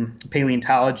in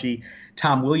paleontology,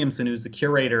 Tom Williamson, who's the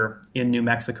curator in New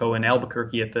Mexico in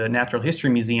Albuquerque at the Natural History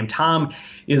Museum. Tom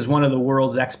is one of the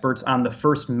world's experts on the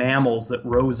first mammals that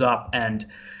rose up and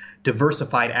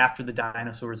diversified after the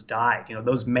dinosaurs died.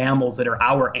 Those mammals that are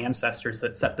our ancestors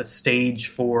that set the stage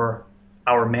for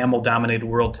our mammal-dominated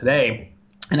world today.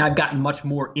 And I've gotten much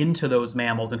more into those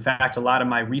mammals. In fact, a lot of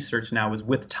my research now is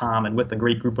with Tom and with a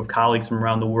great group of colleagues from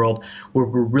around the world where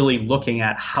we're really looking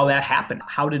at how that happened.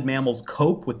 How did mammals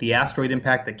cope with the asteroid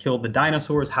impact that killed the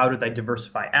dinosaurs? How did they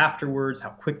diversify afterwards?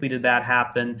 How quickly did that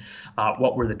happen?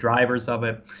 What were the drivers of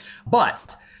it?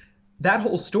 But that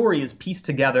whole story is pieced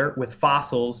together with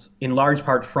fossils in large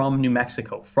part from New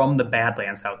Mexico, from the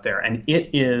Badlands out there. And it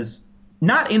is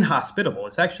not inhospitable.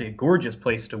 It's actually a gorgeous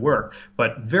place to work,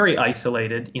 but very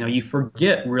isolated. You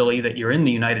forget really that you're in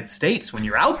the United States when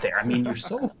you're out there. I mean, you're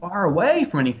so far away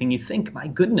from anything. You think, my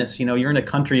goodness, you're in a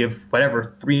country of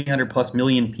 300 plus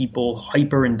million people,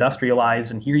 hyper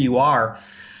industrialized, and here you are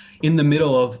in the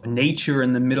middle of nature,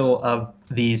 in the middle of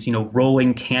these,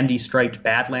 rolling candy-striped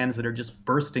badlands that are just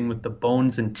bursting with the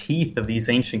bones and teeth of these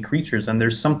ancient creatures. And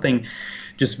there's something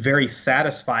just very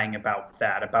satisfying about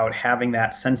that, about having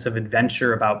that sense of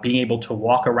adventure, about being able to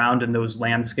walk around in those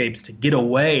landscapes, to get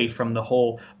away from the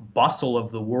whole bustle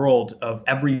of the world, of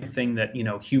everything that,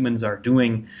 humans are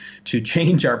doing to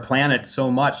change our planet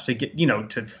so much, to get,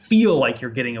 to feel like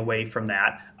you're getting away from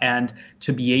that, and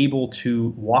to be able to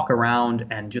walk around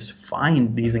and just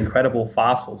find these incredible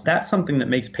fossils. That's something that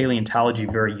makes paleontology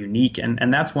very unique.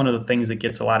 And that's one of the things that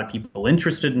gets a lot of people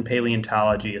interested in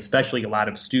paleontology, especially a lot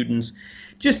of students,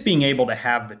 just being able to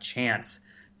have the chance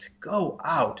to go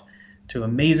out to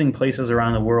amazing places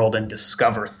around the world and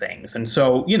discover things. And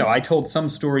so, I told some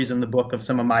stories in the book of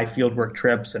some of my fieldwork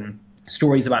trips and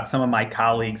stories about some of my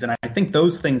colleagues. And I think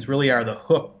those things really are the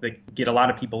hook that get a lot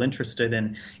of people interested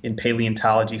in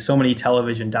paleontology. So many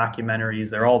television documentaries,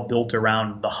 they're all built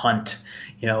around the hunt.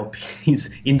 These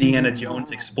Indiana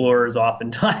Jones explorers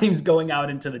oftentimes going out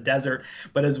into the desert.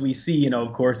 But as we see,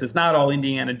 of course, it's not all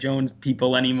Indiana Jones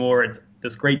people anymore. It's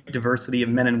this great diversity of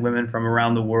men and women from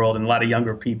around the world and a lot of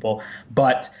younger people.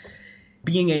 But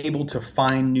being able to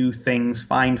find new things,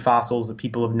 find fossils that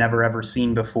people have never ever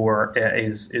seen before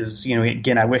is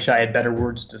again, I wish I had better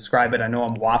words to describe it. I know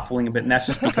I'm waffling a bit, and that's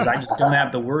just because I just don't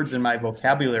have the words in my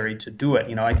vocabulary to do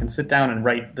it. I can sit down and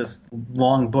write this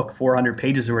long book, 400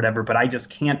 pages or whatever, but I just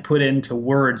can't put into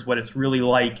words what it's really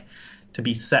like to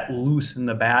be set loose in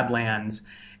the Badlands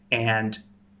and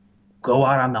go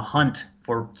out on the hunt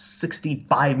for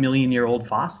 65 million year old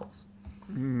fossils.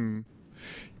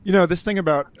 This thing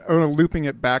about looping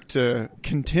it back to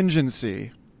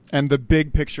contingency and the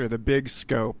big picture, the big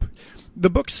scope.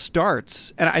 The book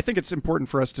starts, and I think it's important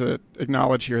for us to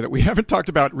acknowledge here that we haven't talked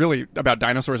about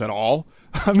dinosaurs at all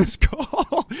on this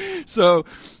call. So,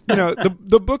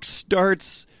 the book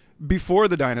starts before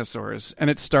the dinosaurs,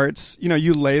 and it starts,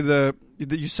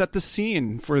 you set the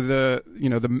scene for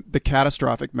the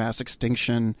catastrophic mass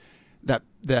extinction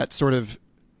that sort of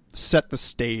set the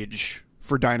stage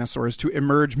for dinosaurs to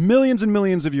emerge millions and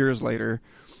millions of years later.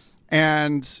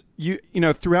 And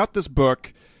throughout this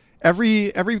book,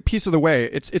 every piece of the way,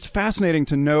 it's fascinating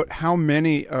to note how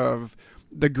many of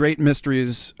the great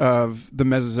mysteries of the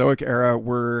Mesozoic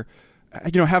era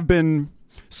have been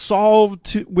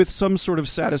solved with some sort of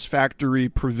satisfactory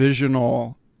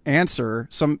provisional answer,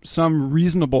 some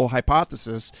reasonable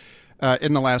hypothesis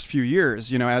in the last few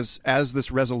years, as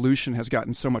this resolution has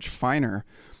gotten so much finer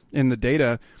in the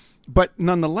data. But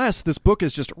nonetheless, this book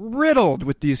is just riddled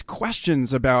with these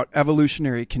questions about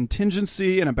evolutionary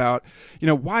contingency and about,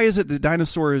 why is it that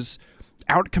dinosaurs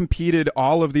outcompeted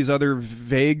all of these other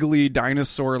vaguely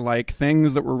dinosaur-like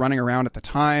things that were running around at the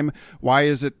time? Why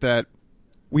is it that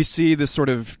we see this sort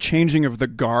of changing of the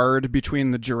guard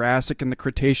between the Jurassic and the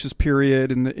Cretaceous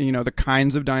period and the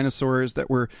kinds of dinosaurs that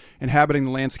were inhabiting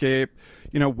the landscape?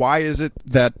 Why is it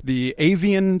that the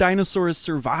avian dinosaurs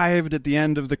survived at the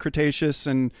end of the Cretaceous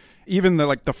and even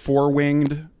the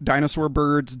four-winged dinosaur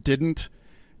birds didn't?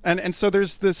 And so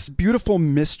there's this beautiful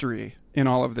mystery in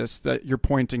all of this that you're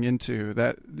pointing into,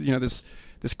 that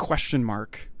this question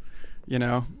mark,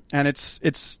 and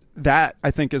it's that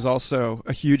I think is also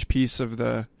a huge piece of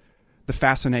the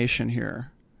fascination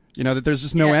here, that there's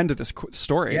just no end to this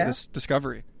story, this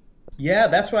discovery. Yeah,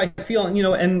 that's what I feel.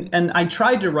 And I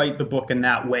tried to write the book in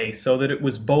that way so that it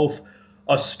was both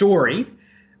a story,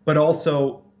 but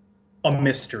also a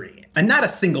mystery, and not a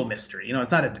single mystery.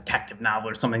 It's not a detective novel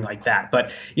or something like that.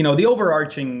 But, the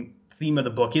overarching theme of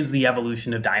the book is the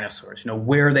evolution of dinosaurs,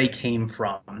 where they came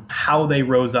from, how they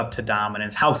rose up to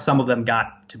dominance, how some of them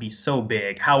got to be so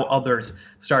big, how others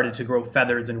started to grow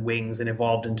feathers and wings and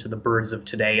evolved into the birds of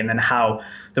today, and then how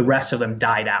the rest of them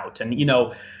died out. And,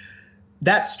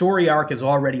 that story arc is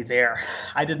already there.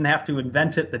 I didn't have to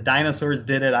invent it. The dinosaurs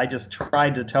did it. I just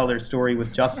tried to tell their story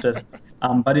with justice.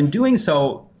 But in doing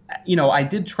so, I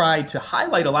did try to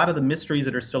highlight a lot of the mysteries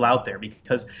that are still out there,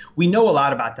 because we know a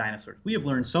lot about dinosaurs. We have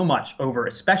learned so much over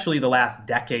especially the last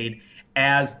decade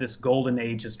as this golden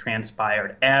age has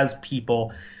transpired, as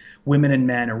people, women and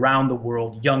men around the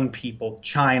world, young people,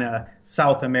 China,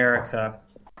 South America,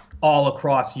 all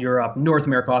across Europe, North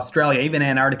America, Australia, even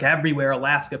Antarctica, everywhere,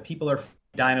 Alaska, people are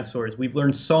dinosaurs. We've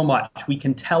learned so much. We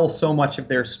can tell so much of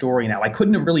their story now. I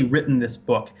couldn't have really written this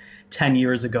book 10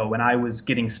 years ago when I was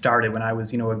getting started, when I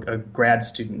was, a grad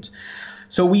student.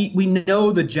 So we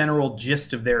know the general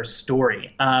gist of their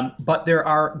story, but there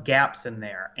are gaps in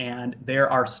there, and there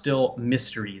are still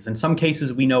mysteries. In some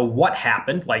cases, we know what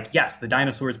happened. Like, yes, the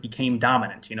dinosaurs became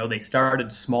dominant. They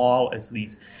started small as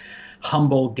these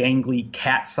humble, gangly,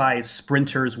 cat-sized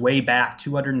sprinters way back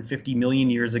 250 million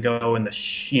years ago in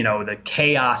the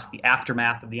chaos, the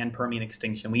aftermath of the end Permian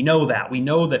extinction. We know that. We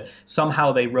know that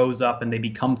somehow they rose up and they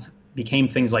became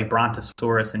things like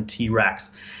Brontosaurus and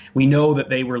T-Rex. We know that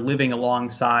they were living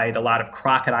alongside a lot of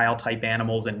crocodile-type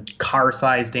animals and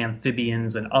car-sized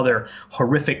amphibians and other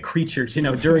horrific creatures,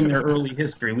 during their early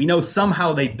history. We know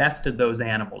somehow they bested those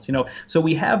animals, So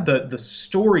we have the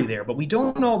story there, but we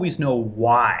don't always know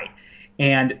why.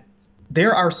 And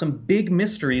there are some big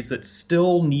mysteries that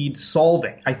still need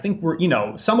solving. I think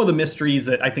some of the mysteries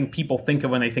that I think people think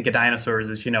of when they think of dinosaurs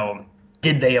is,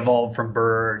 did they evolve from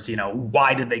birds?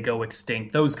 Why did they go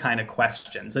extinct? Those kind of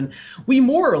questions. And we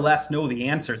more or less know the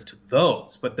answers to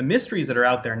those. But the mysteries that are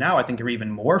out there now, I think, are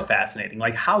even more fascinating.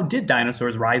 Like, how did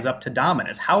dinosaurs rise up to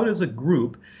dominance? How does a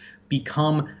group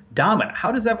become dominant?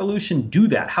 How does evolution do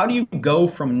that? How do you go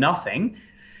from nothing,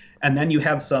 and then you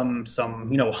have some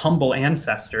humble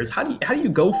ancestors? How do you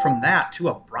go from that to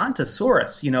a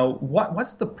Brontosaurus?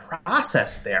 What's the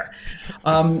process there?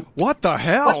 What the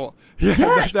hell?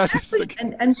 Yeah, exactly.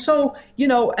 And so,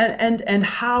 and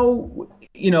how,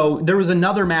 there was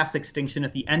another mass extinction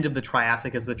at the end of the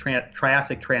Triassic as the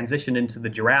Triassic transitioned into the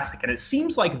Jurassic. And it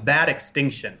seems like that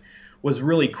extinction was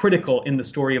really critical in the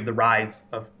story of the rise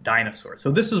of dinosaurs. So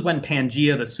this is when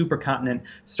Pangaea, the supercontinent,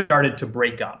 started to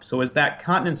break up. So as that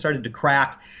continent started to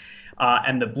crack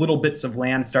and the little bits of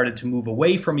land started to move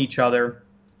away from each other,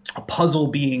 a puzzle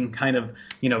being kind of,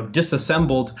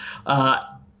 disassembled,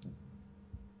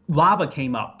 lava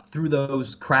came up through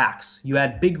those cracks. You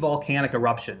had big volcanic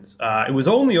eruptions. It was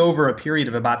only over a period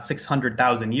of about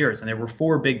 600,000 years, and there were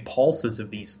 4 big pulses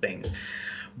of these things.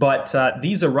 But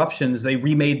these eruptions, they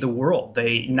remade the world.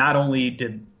 They not only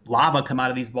did lava come out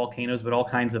of these volcanoes, but all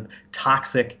kinds of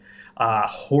toxic,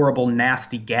 horrible,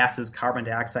 nasty gases, carbon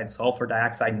dioxide, sulfur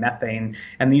dioxide, methane,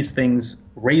 and these things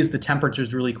raised the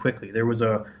temperatures really quickly. There was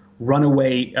a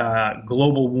runaway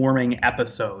global warming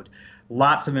episode.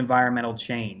 Lots of environmental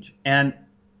change. And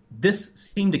this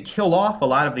seemed to kill off a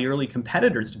lot of the early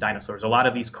competitors to dinosaurs, a lot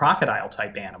of these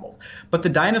crocodile-type animals. But the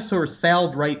dinosaurs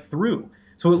sailed right through.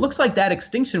 So it looks like that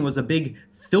extinction was a big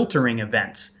filtering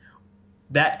event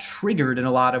that triggered, in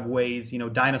a lot of ways,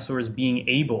 dinosaurs being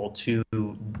able to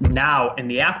now, in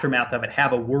the aftermath of it,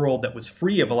 have a world that was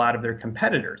free of a lot of their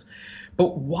competitors.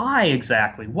 But why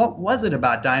exactly? What was it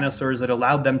about dinosaurs that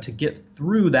allowed them to get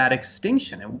through that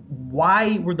extinction? And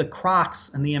why were the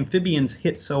crocs and the amphibians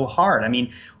hit so hard? I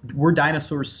mean, were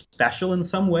dinosaurs special in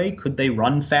some way? Could they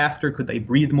run faster? Could they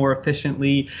breathe more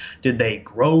efficiently? Did they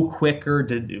grow quicker?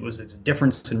 Was it a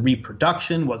difference in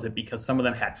reproduction? Was it because some of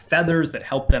them had feathers that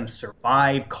helped them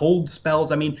survive cold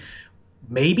spells? I mean,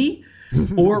 maybe.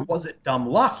 Or was it dumb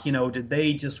luck? Did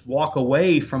they just walk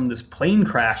away from this plane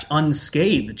crash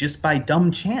unscathed just by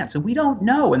dumb chance? And we don't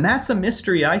know. And that's a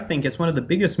mystery, I think. It's one of the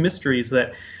biggest mysteries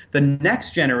that the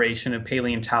next generation of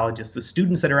paleontologists, the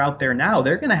students that are out there now,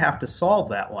 they're going to have to solve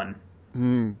that one.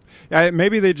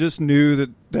 Maybe they just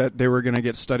knew that they were going to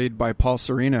get studied by Paul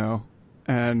Sereno.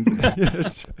 And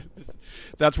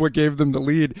that's what gave them the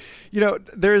lead.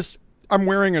 I'm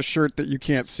wearing a shirt that you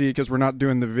can't see because we're not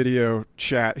doing the video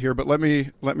chat here, but let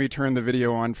me turn the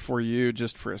video on for you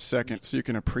just for a second so you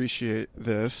can appreciate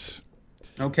this.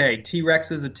 Okay,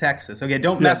 T-Rexes of Texas. Okay,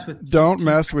 don't mess with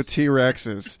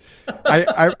T-Rexes.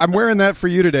 I'm wearing that for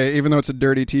you today, even though it's a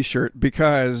dirty T-shirt,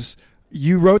 because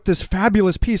you wrote this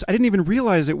fabulous piece. I didn't even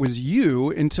realize it was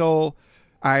you until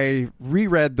I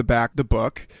reread the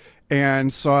book.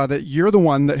 And saw that you're the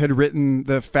one that had written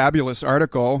the fabulous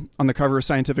article on the cover of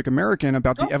Scientific American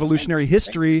about the evolutionary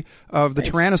history of the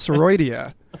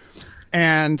Tyrannosauroidea.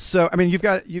 And so, I mean, you've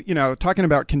got, talking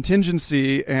about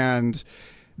contingency and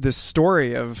this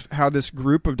story of how this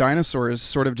group of dinosaurs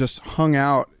sort of just hung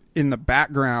out in the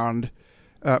background,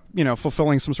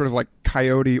 fulfilling some sort of like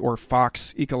coyote or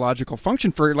fox ecological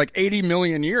function for like 80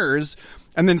 million years.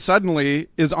 And then suddenly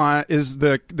is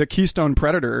the keystone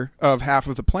predator of half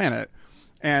of the planet.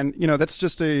 And, that's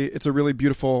just it's a really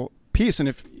beautiful piece. And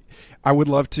if I would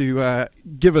love to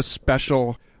give a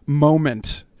special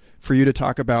moment for you to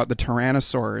talk about the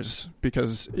tyrannosaurs,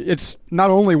 because it's not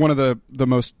only one of the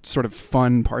most sort of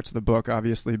fun parts of the book,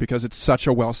 obviously, because it's such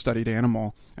a well-studied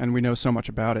animal and we know so much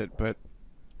about it, but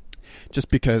just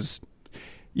because,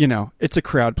 it's a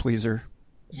crowd pleaser.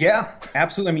 Yeah,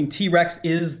 absolutely. I mean, T-Rex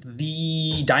is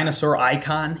the dinosaur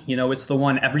icon. It's the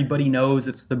one everybody knows.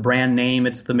 It's the brand name.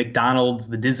 It's the McDonald's,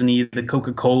 the Disney, the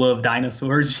Coca-Cola of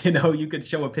dinosaurs. You could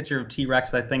show a picture of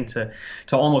T-Rex, I think, to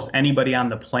almost anybody on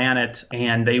the planet,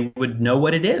 and they would know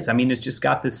what it is. I mean, it's just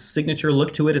got this signature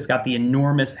look to it. It's got the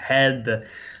enormous head, the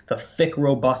thick,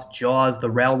 robust jaws,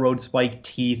 the railroad spike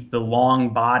teeth, the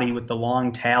long body with the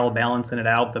long tail balancing it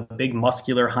out, the big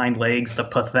muscular hind legs, the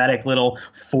pathetic little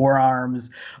forearms.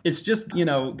 It's just,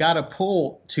 got a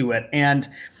pull to it. And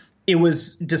it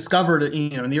was discovered,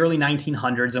 in the early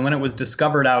 1900s. And when it was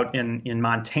discovered out in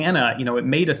Montana, it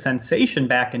made a sensation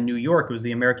back in New York. It was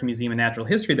the American Museum of Natural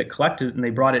History that collected it, and they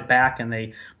brought it back and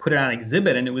they put it on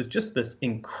exhibit. And it was just this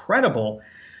incredible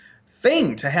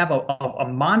thing to have a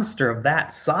monster of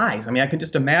that size. I mean, I can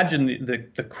just imagine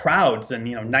the crowds in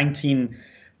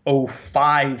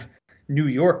 1905 New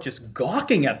York just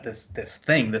gawking at this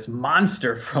thing, this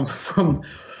monster from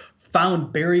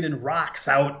found buried in rocks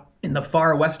out in the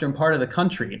far western part of the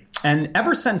country. And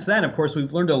ever since then, of course,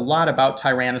 we've learned a lot about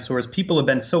tyrannosaurs. People have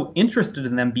been so interested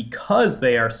in them because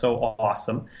they are so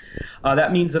awesome.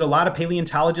 That means that a lot of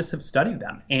paleontologists have studied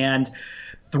them and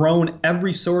thrown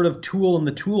every sort of tool in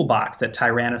the toolbox at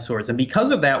tyrannosaurs. And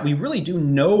because of that, we really do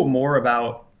know more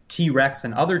about T-Rex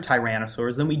and other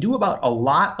tyrannosaurs than we do about a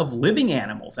lot of living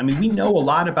animals. I mean, we know a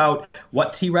lot about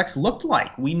what T-Rex looked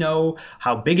like. We know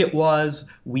how big it was.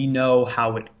 We know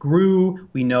how it grew.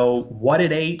 We know what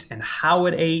it ate and how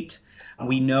it ate.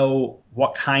 We know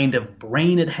what kind of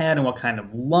brain it had and what kind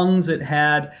of lungs it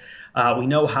had. We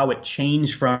know how it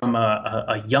changed from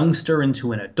a youngster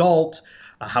into an adult,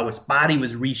 how its body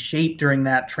was reshaped during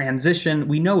that transition.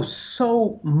 We know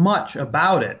so much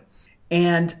about it.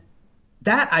 And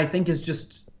that, I think, is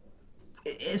just,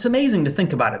 it's amazing to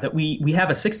think about it, that we have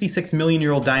a 66 million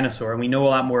year old dinosaur and we know a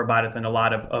lot more about it than a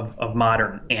lot of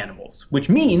modern animals, which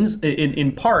means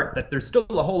in part that there's still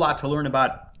a whole lot to learn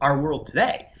about our world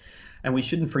today. And we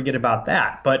shouldn't forget about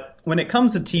that. But when it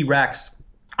comes to T-Rex,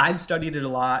 I've studied it a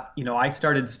lot. I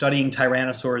started studying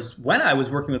tyrannosaurs when I was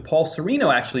working with Paul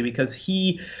Sereno, actually, because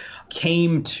he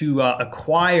came to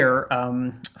acquire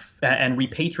and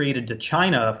repatriated to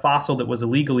China a fossil that was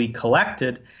illegally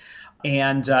collected.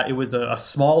 And it was a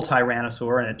small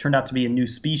tyrannosaur, and it turned out to be a new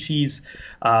species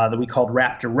that we called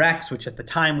Raptor Rex, which at the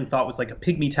time we thought was like a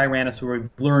pygmy tyrannosaur. We've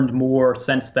learned more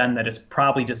since then that it's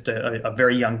probably just a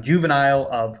very young juvenile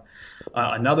of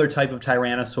another type of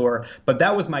tyrannosaur. But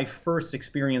that was my first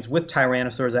experience with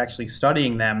tyrannosaurs, actually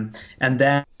studying them. And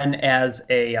then as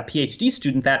a PhD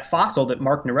student, that fossil that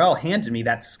Mark Norell handed me,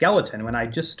 that skeleton, when I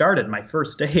just started my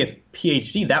first day of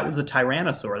PhD, that was a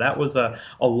tyrannosaur. That was a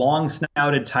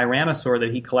long-snouted tyrannosaur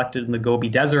that he collected in the Gobi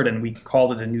Desert, and we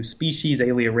called it a new species,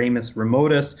 Alioramus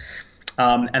remotus.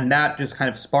 And that just kind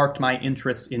of sparked my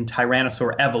interest in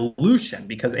tyrannosaur evolution,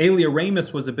 because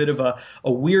Alioramus was a bit of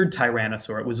a weird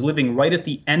tyrannosaur. It was living right at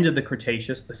the end of the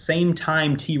Cretaceous, the same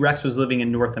time T-Rex was living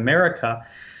in North America,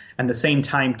 and the same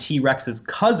time T-Rex's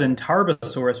cousin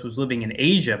Tarbosaurus was living in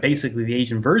Asia, basically the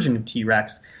Asian version of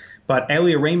T-Rex. But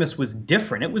Alioramus was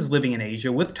different. It was living in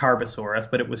Asia with Tarbosaurus,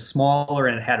 but it was smaller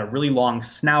and it had a really long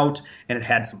snout and it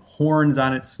had some horns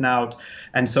on its snout.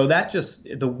 And so that just,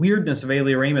 the weirdness of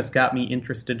Alioramus got me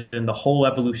interested in the whole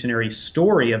evolutionary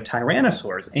story of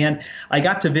tyrannosaurs. And I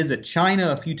got to visit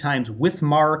China a few times with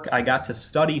Mark. I got to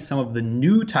study some of the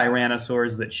new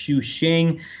tyrannosaurs that Xu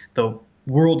Xing, the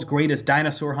world's greatest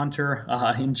dinosaur hunter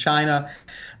in China,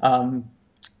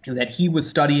 that he was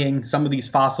studying some of these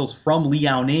fossils from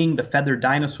Liaoning, the feathered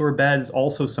dinosaur beds,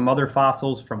 also some other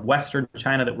fossils from western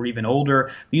China that were even older.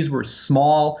 These were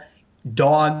small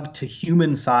dog to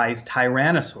human-sized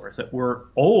tyrannosaurs that were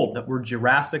old, that were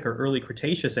Jurassic or early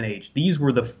Cretaceous in age. These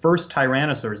were the first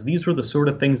tyrannosaurs. These were the sort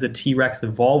of things that T-Rex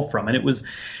evolved from. And it was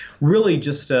really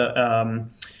just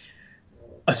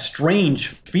a strange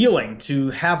feeling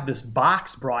to have this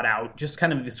box brought out, just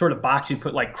kind of the sort of box you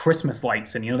put like Christmas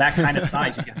lights in, that kind of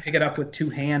size. You can pick it up with two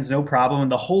hands, no problem.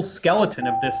 And the whole skeleton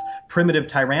of this primitive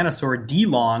tyrannosaur,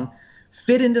 Dilong,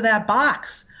 fit into that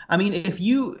box. I mean, if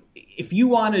you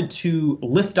wanted to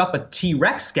lift up a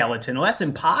T-Rex skeleton, well, that's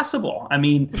impossible. I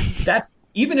mean, that's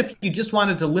even if you just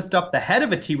wanted to lift up the head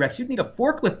of a T-Rex, you'd need a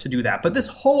forklift to do that. But this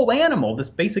whole animal,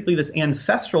 this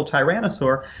ancestral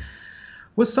tyrannosaur,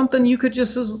 was something you could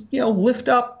just, lift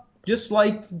up just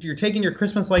like you're taking your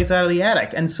Christmas lights out of the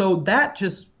attic. And so that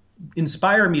just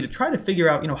inspired me to try to figure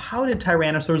out, how did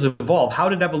tyrannosaurs evolve? How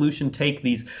did evolution take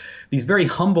these very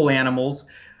humble animals,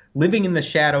 living in the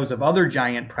shadows of other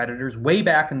giant predators way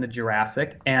back in the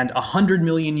Jurassic, and 100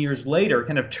 million years later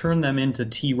kind of turned them into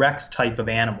T-Rex type of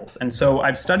animals. And so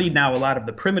I've studied now a lot of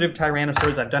the primitive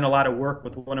tyrannosaurs. I've done a lot of work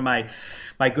with one of my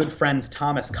good friends,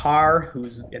 Thomas Carr,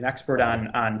 who's an expert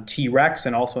on T-Rex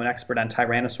and also an expert on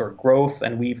tyrannosaur growth.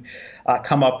 And we've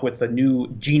come up with a new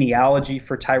genealogy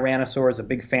for tyrannosaurs, a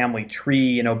big family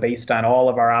tree, based on all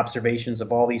of our observations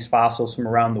of all these fossils from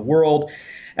around the world.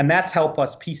 And that's helped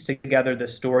us piece together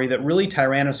this story that really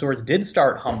tyrannosaurs did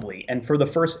start humbly. And for the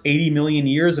first 80 million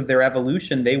years of their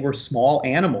evolution, they were small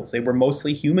animals. They were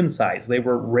mostly human-sized. They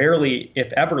were rarely,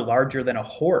 if ever, larger than a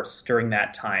horse during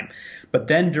that time. But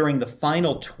then during the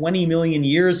final 20 million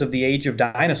years of the age of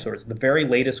dinosaurs, the very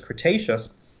latest Cretaceous,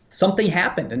 something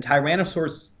happened and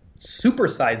tyrannosaurs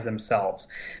supersized themselves.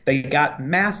 They got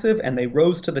massive and they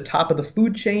rose to the top of the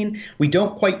food chain. We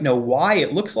don't quite know why.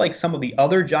 It looks like some of the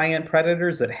other giant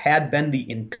predators that had been the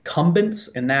incumbents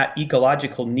in that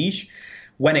ecological niche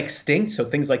went extinct. So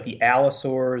things like the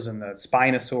allosaurs and the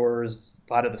spinosaurs,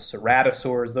 a lot of the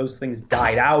ceratosaurs, those things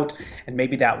died out, and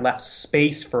maybe that left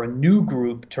space for a new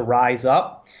group to rise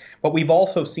up. But we've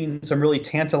also seen some really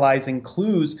tantalizing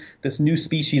clues. This new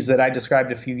species that I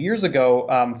described a few years ago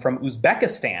from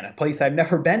Uzbekistan, a place I've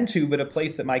never been to, but a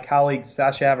place that my colleagues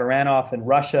Sasha Avaranov in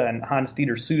Russia and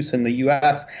Hans-Dieter Seuss in the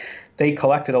U.S., they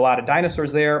collected a lot of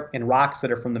dinosaurs there in rocks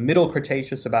that are from the Middle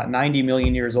Cretaceous, about 90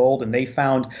 million years old, and they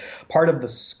found part of the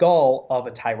skull of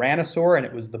a tyrannosaur, and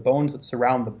it was the bones that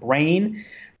surround the brain.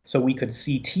 So we could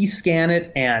CT scan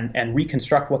it and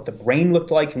reconstruct what the brain looked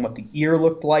like and what the ear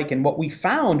looked like. And what we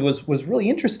found was really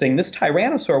interesting. This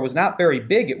tyrannosaur was not very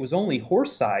big. It was only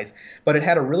horse size, but it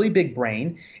had a really big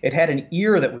brain. It had an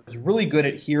ear that was really good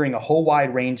at hearing a whole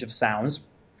wide range of sounds.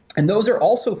 And those are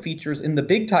also features in the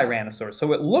big tyrannosaurs.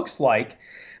 So it looks like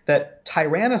that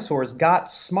tyrannosaurs got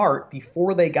smart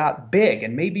before they got big,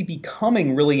 and maybe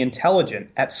becoming really intelligent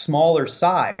at smaller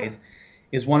size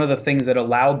is one of the things that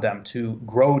allowed them to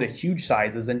grow to huge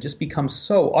sizes and just become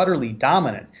so utterly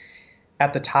dominant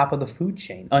at the top of the food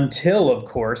chain. Until, of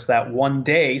course, that one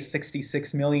day,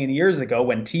 66 million years ago,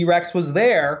 when T-Rex was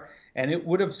there, and you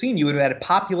would have had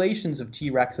populations of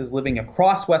T-Rexes living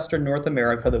across Western North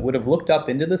America that would have looked up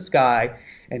into the sky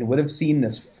and would have seen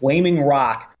this flaming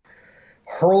rock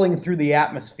hurling through the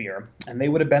atmosphere, and they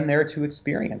would have been there to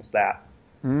experience that.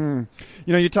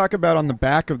 You talk about on the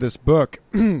back of this book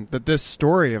that this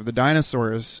story of the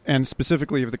dinosaurs, and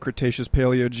specifically of the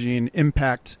Cretaceous-Paleogene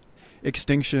impact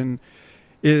extinction,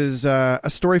 is a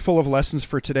story full of lessons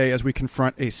for today as we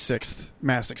confront a sixth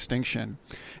mass extinction.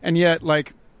 And yet,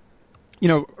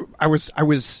 I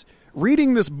was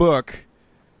reading this book,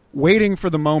 waiting for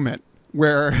the moment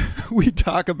where we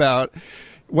talk about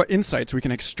what insights we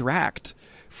can extract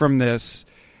from this.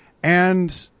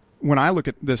 And when I look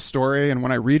at this story and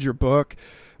when I read your book,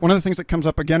 one of the things that comes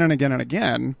up again and again and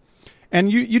again,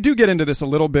 and you do get into this a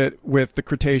little bit with the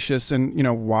Cretaceous and,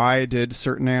 why did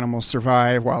certain animals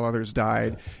survive while others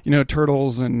died?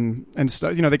 Turtles and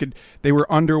stuff, they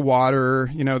were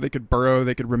underwater, they could burrow,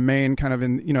 they could remain kind of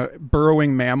in,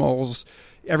 burrowing mammals,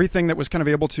 everything that was kind of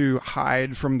able to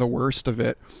hide from the worst of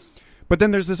it. But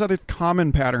then there's this other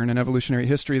common pattern in evolutionary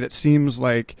history that seems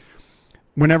like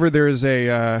whenever there's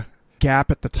a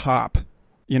gap at the top,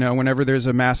 whenever there's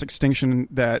a mass extinction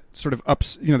that sort of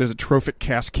there's a trophic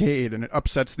cascade and it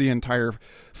upsets the entire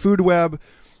food web,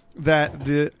 that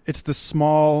it's the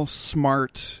small,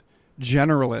 smart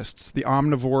generalists, the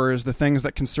omnivores, the things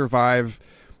that can survive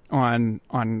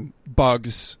on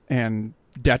bugs and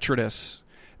detritus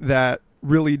that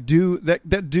really do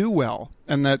well,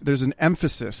 and that there's an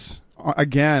emphasis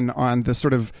again on the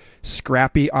sort of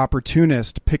scrappy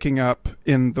opportunist picking up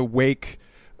in the wake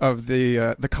of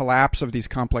the collapse of these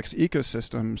complex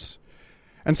ecosystems.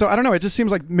 And so I don't know, it just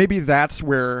seems like maybe that's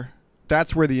where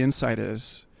the insight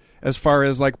is, as far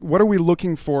as what are we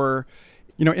looking for,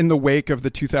 in the wake of the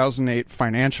 2008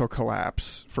 financial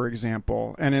collapse, for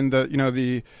example, and in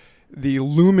the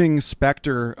looming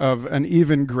specter of an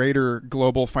even greater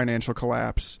global financial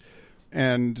collapse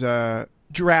and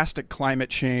drastic climate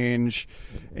change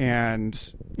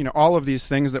and all of these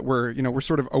things that we're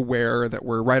sort of aware that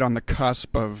we're right on the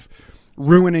cusp of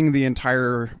ruining the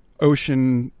entire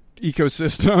ocean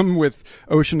ecosystem with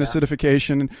ocean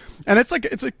acidification. And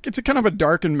it's a kind of a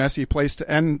dark and messy place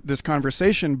to end this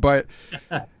conversation, but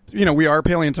we are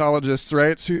paleontologists,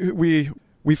 right? So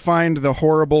we find the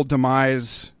horrible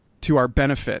demise to our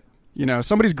benefit.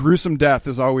 Somebody's gruesome death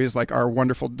is always our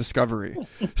wonderful discovery.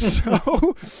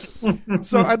 So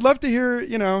I'd love to hear,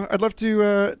 I'd love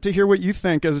to hear what you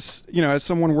think as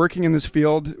someone working in this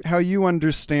field, how you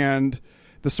understand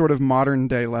the sort of modern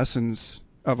day lessons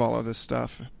of all of this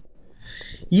stuff.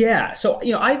 Yeah, so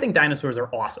I think dinosaurs are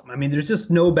awesome. I mean, there's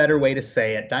just no better way to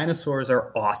say it. Dinosaurs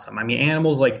are awesome. I mean,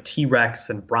 animals like T-Rex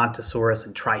and Brontosaurus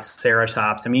and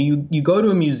Triceratops. I mean, you go to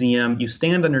a museum, you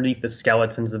stand underneath the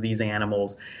skeletons of these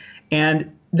animals,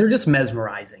 and they're just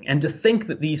mesmerizing. And to think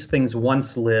that these things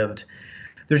once lived,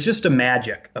 there's just a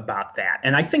magic about that.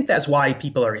 And I think that's why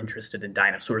people are interested in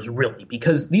dinosaurs, really,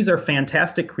 because these are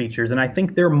fantastic creatures. And I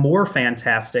think they're more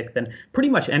fantastic than pretty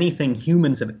much anything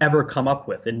humans have ever come up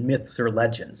with in myths or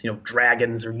legends,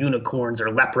 dragons or unicorns or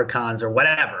leprechauns or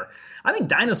whatever. I think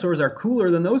dinosaurs are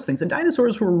cooler than those things. And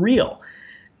dinosaurs were real.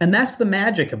 And that's the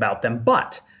magic about them.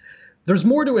 But there's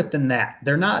more to it than that.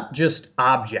 They're not just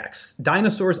objects.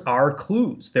 Dinosaurs are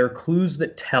clues. They're clues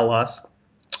that tell us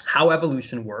how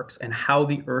evolution works and how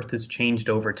the earth has changed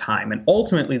over time. And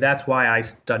ultimately, that's why I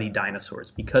study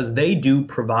dinosaurs, because they do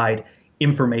provide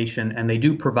information and they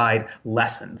do provide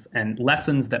lessons, and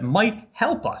lessons that might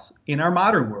help us in our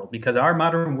modern world, because our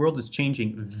modern world is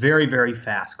changing very, very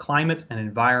fast. Climates and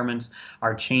environments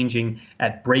are changing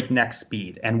at breakneck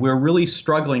speed, and we're really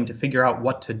struggling to figure out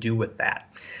what to do with that.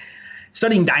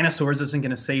 Studying dinosaurs isn't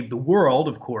going to save the world,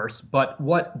 of course, but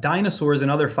what dinosaurs and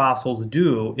other fossils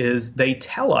do is they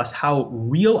tell us how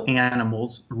real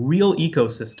animals, real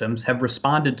ecosystems have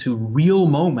responded to real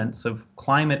moments of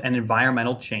climate and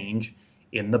environmental change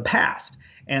in the past.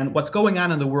 And what's going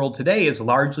on in the world today is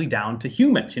largely down to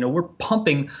humans. We're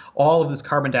pumping all of this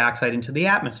carbon dioxide into the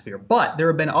atmosphere. But there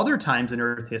have been other times in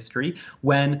Earth history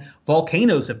when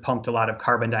volcanoes have pumped a lot of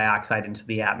carbon dioxide into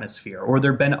the atmosphere, or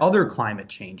there have been other climate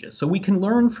changes. So we can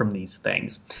learn from these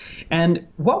things. And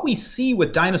what we see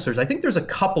with dinosaurs, I think there's a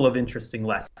couple of interesting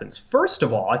lessons. First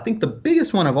of all, I think the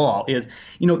biggest one of all is,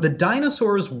 the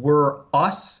dinosaurs were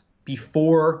us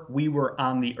before we were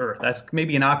on the earth. That's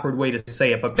maybe an awkward way to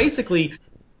say it, but basically,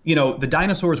 the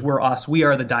dinosaurs were us, we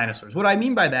are the dinosaurs. What I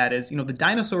mean by that is, the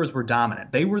dinosaurs were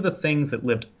dominant. They were the things that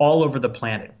lived all over the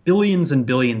planet, billions and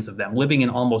billions of them, living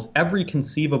in almost every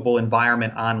conceivable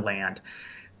environment on land.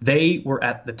 They were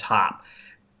at the top.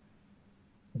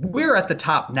 We're at the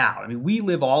top now. I mean, we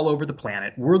live all over the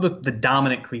planet. We're the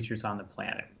dominant creatures on the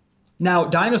planet. Now,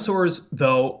 dinosaurs,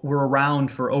 though, were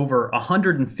around for over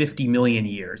 150 million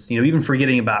years, even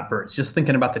forgetting about birds, just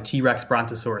thinking about the T-Rex,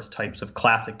 Brontosaurus types of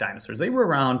classic dinosaurs. They were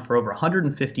around for over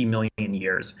 150 million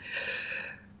years.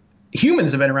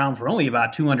 Humans have been around for only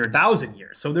about 200,000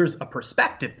 years, so there's a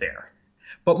perspective there.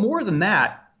 But more than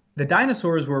that, the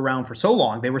dinosaurs were around for so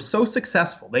long, they were so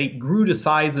successful. They grew to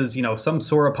sizes, some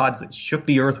sauropods that shook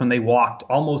the earth when they walked,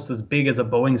 almost as big as a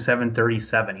Boeing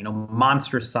 737,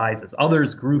 monstrous sizes.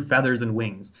 Others grew feathers and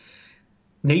wings.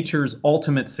 Nature's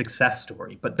ultimate success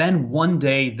story. But then one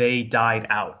day they died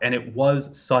out, and it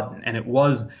was sudden, and it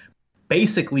was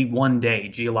basically one day,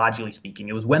 geologically speaking.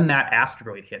 It was when that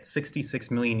asteroid hit 66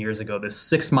 million years ago, this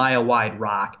 6-mile wide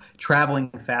rock traveling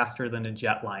faster than a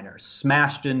jetliner,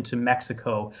 smashed into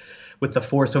Mexico with the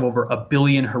force of over 1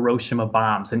 billion Hiroshima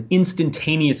bombs. And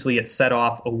instantaneously it set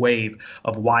off a wave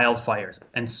of wildfires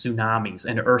and tsunamis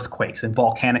and earthquakes and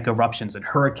volcanic eruptions and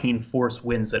hurricane force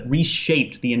winds that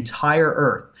reshaped the entire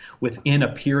Earth within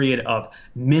a period of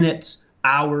minutes,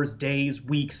 hours, days,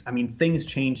 weeks. I mean, things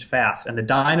changed fast, and the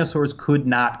dinosaurs could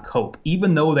not cope,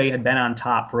 even though they had been on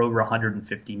top for over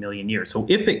 150 million years. So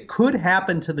if it could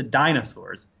happen to the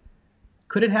dinosaurs,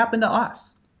 could it happen to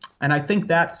us? And I think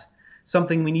that's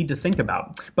something we need to think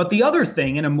about. But the other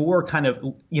thing, in a more kind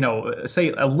of,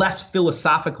 say a less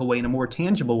philosophical way, in a more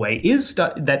tangible way, is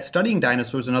that studying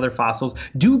dinosaurs and other fossils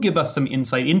do give us some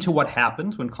insight into what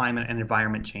happens when climate and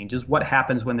environment changes, what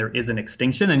happens when there is an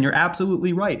extinction. And you're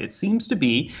absolutely right. It seems to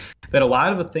be that a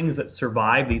lot of the things that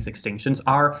survive these extinctions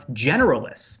are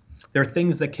generalists. They're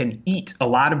things that can eat a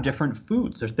lot of different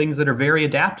foods. They're things that are very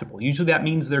adaptable. Usually that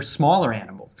means they're smaller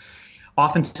animals.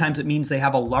 Oftentimes it means they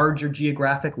have a larger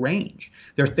geographic range.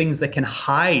 They're things that can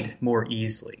hide more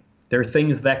easily. They're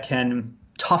things that can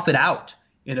tough it out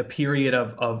in a period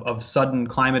of sudden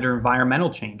climate or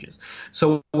environmental changes.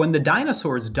 So when the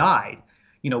dinosaurs died,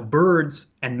 birds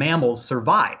and mammals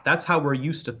survived. That's how we're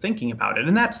used to thinking about it.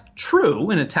 And that's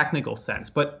true in a technical sense.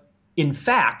 But in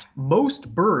fact,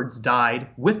 most birds died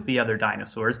with the other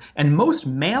dinosaurs, and most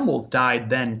mammals died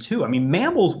then too. I mean,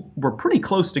 mammals were pretty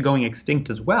close to going extinct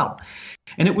as well.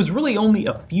 And it was really only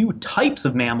a few types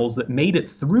of mammals that made it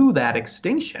through that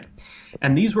extinction.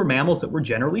 And these were mammals that were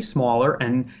generally smaller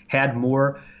and had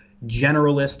more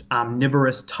generalist,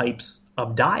 omnivorous types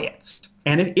of diets.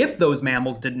 And if those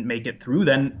mammals didn't make it through,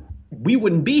 then we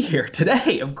wouldn't be here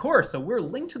today, of course. So we're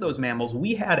linked to those mammals.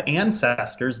 We had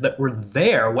ancestors that were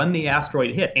there when the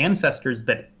asteroid hit, ancestors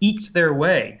that eked their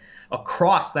way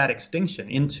across that extinction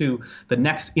into the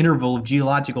next interval of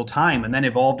geological time and then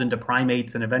evolved into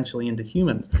primates and eventually into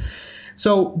humans.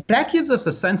 So that gives us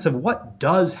a sense of what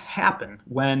does happen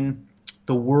when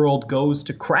the world goes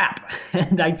to crap.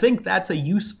 And I think that's a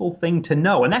useful thing to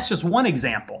know. And that's just one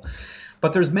example.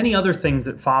 But there's many other things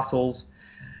that fossils,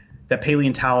 that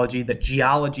paleontology, that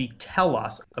geology tell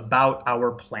us about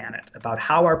our planet, about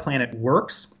how our planet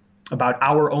works, about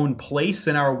our own place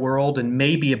in our world, and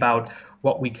maybe about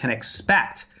what we can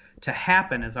expect to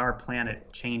happen as our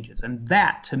planet changes. And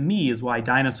that, to me, is why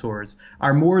dinosaurs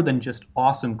are more than just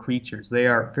awesome creatures. They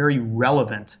are very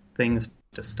relevant things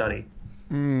to study.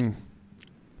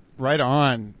 Right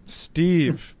on.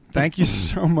 Steve, thank you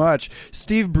so much.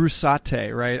 Steve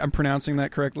Brusatte, right? I'm pronouncing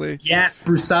that correctly? Yes,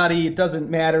 Brusatte. It doesn't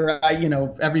matter.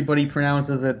 Everybody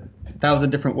pronounces it 1,000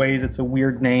 different ways. It's a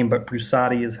weird name, but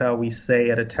Brusatte is how we say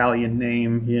an Italian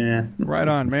name. Yeah. Right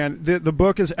on, man. The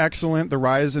book is excellent. The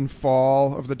Rise and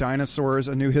Fall of the Dinosaurs,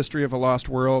 A New History of a Lost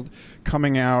World,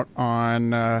 coming out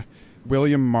on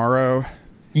William Morrow.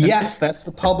 Yes, that's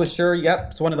the publisher.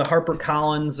 Yep, it's one of the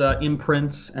HarperCollins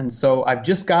imprints. And so I've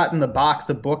just gotten the box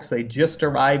of books. They just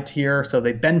arrived here, so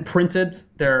they've been printed.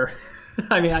 They're,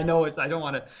 I know I don't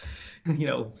want to,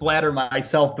 flatter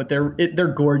myself, but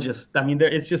they're gorgeous.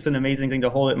 It's just an amazing thing to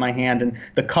hold it in my hand. And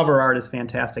the cover art is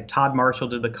fantastic. Todd Marshall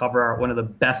did the cover art, one of the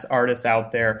best artists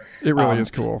out there. It really is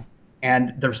cool.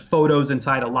 And there's photos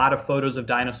inside, a lot of photos of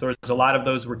dinosaurs. A lot of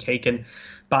those were taken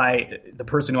by the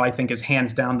person who I think is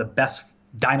hands down the best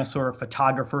dinosaur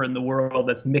photographer in the world.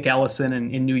 That's Mick Ellison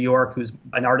in New York, who's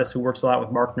an artist who works a lot with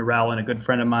Mark Norell and a good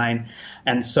friend of mine.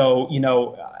 And so,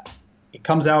 it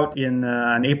comes out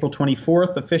on April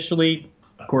 24th officially.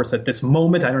 Of course, at this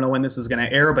moment, I don't know when this is going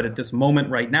to air, but at this moment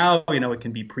right now, it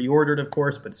can be pre-ordered, of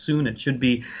course, but soon it should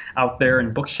be out there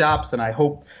in bookshops. And I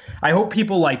hope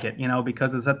people like it,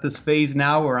 because it's at this phase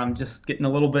now where I'm just getting a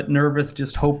little bit nervous,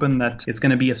 just hoping that it's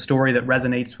going to be a story that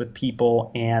resonates with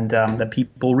people and that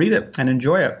people read it and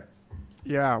enjoy it.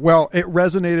 Yeah, well, it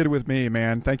resonated with me,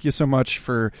 man. Thank you so much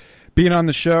for being on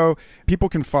the show. People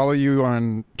can follow you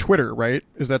on Twitter, right?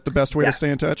 Is that the best way to stay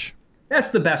in touch?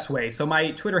 That's the best way. So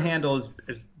my Twitter handle is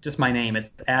just my name.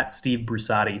 It's at Steve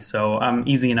Brusatte. So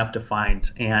easy enough to find.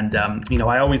 And,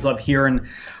 I always love hearing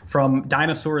from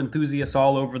dinosaur enthusiasts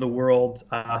all over the world.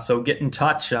 So get in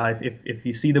touch. If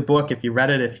you see the book, if you read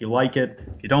it, if you like it,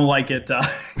 if you don't like it,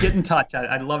 get in touch.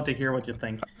 I'd love to hear what you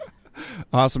think.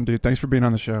 Awesome, dude. Thanks for being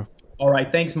on the show. All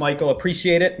right. Thanks, Michael.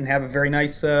 Appreciate it. And have a very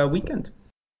nice weekend.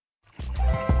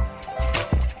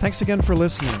 Thanks again for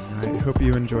listening. I hope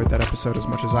you enjoyed that episode as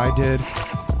much as I did.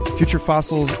 Future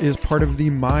Fossils is part of the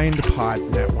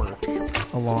MindPod Network,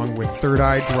 along with Third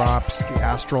Eye Drops, the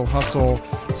Astral Hustle,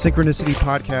 Synchronicity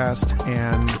Podcast,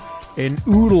 and an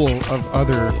oodle of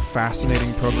other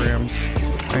fascinating programs.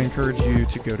 I encourage you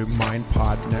to go to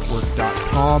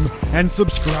mindpodnetwork.com and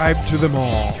subscribe to them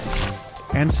all.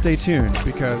 And stay tuned,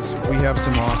 because we have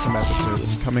some awesome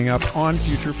episodes coming up on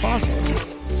Future Fossils.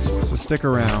 So stick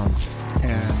around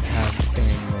and have a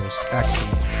most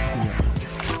excellent week.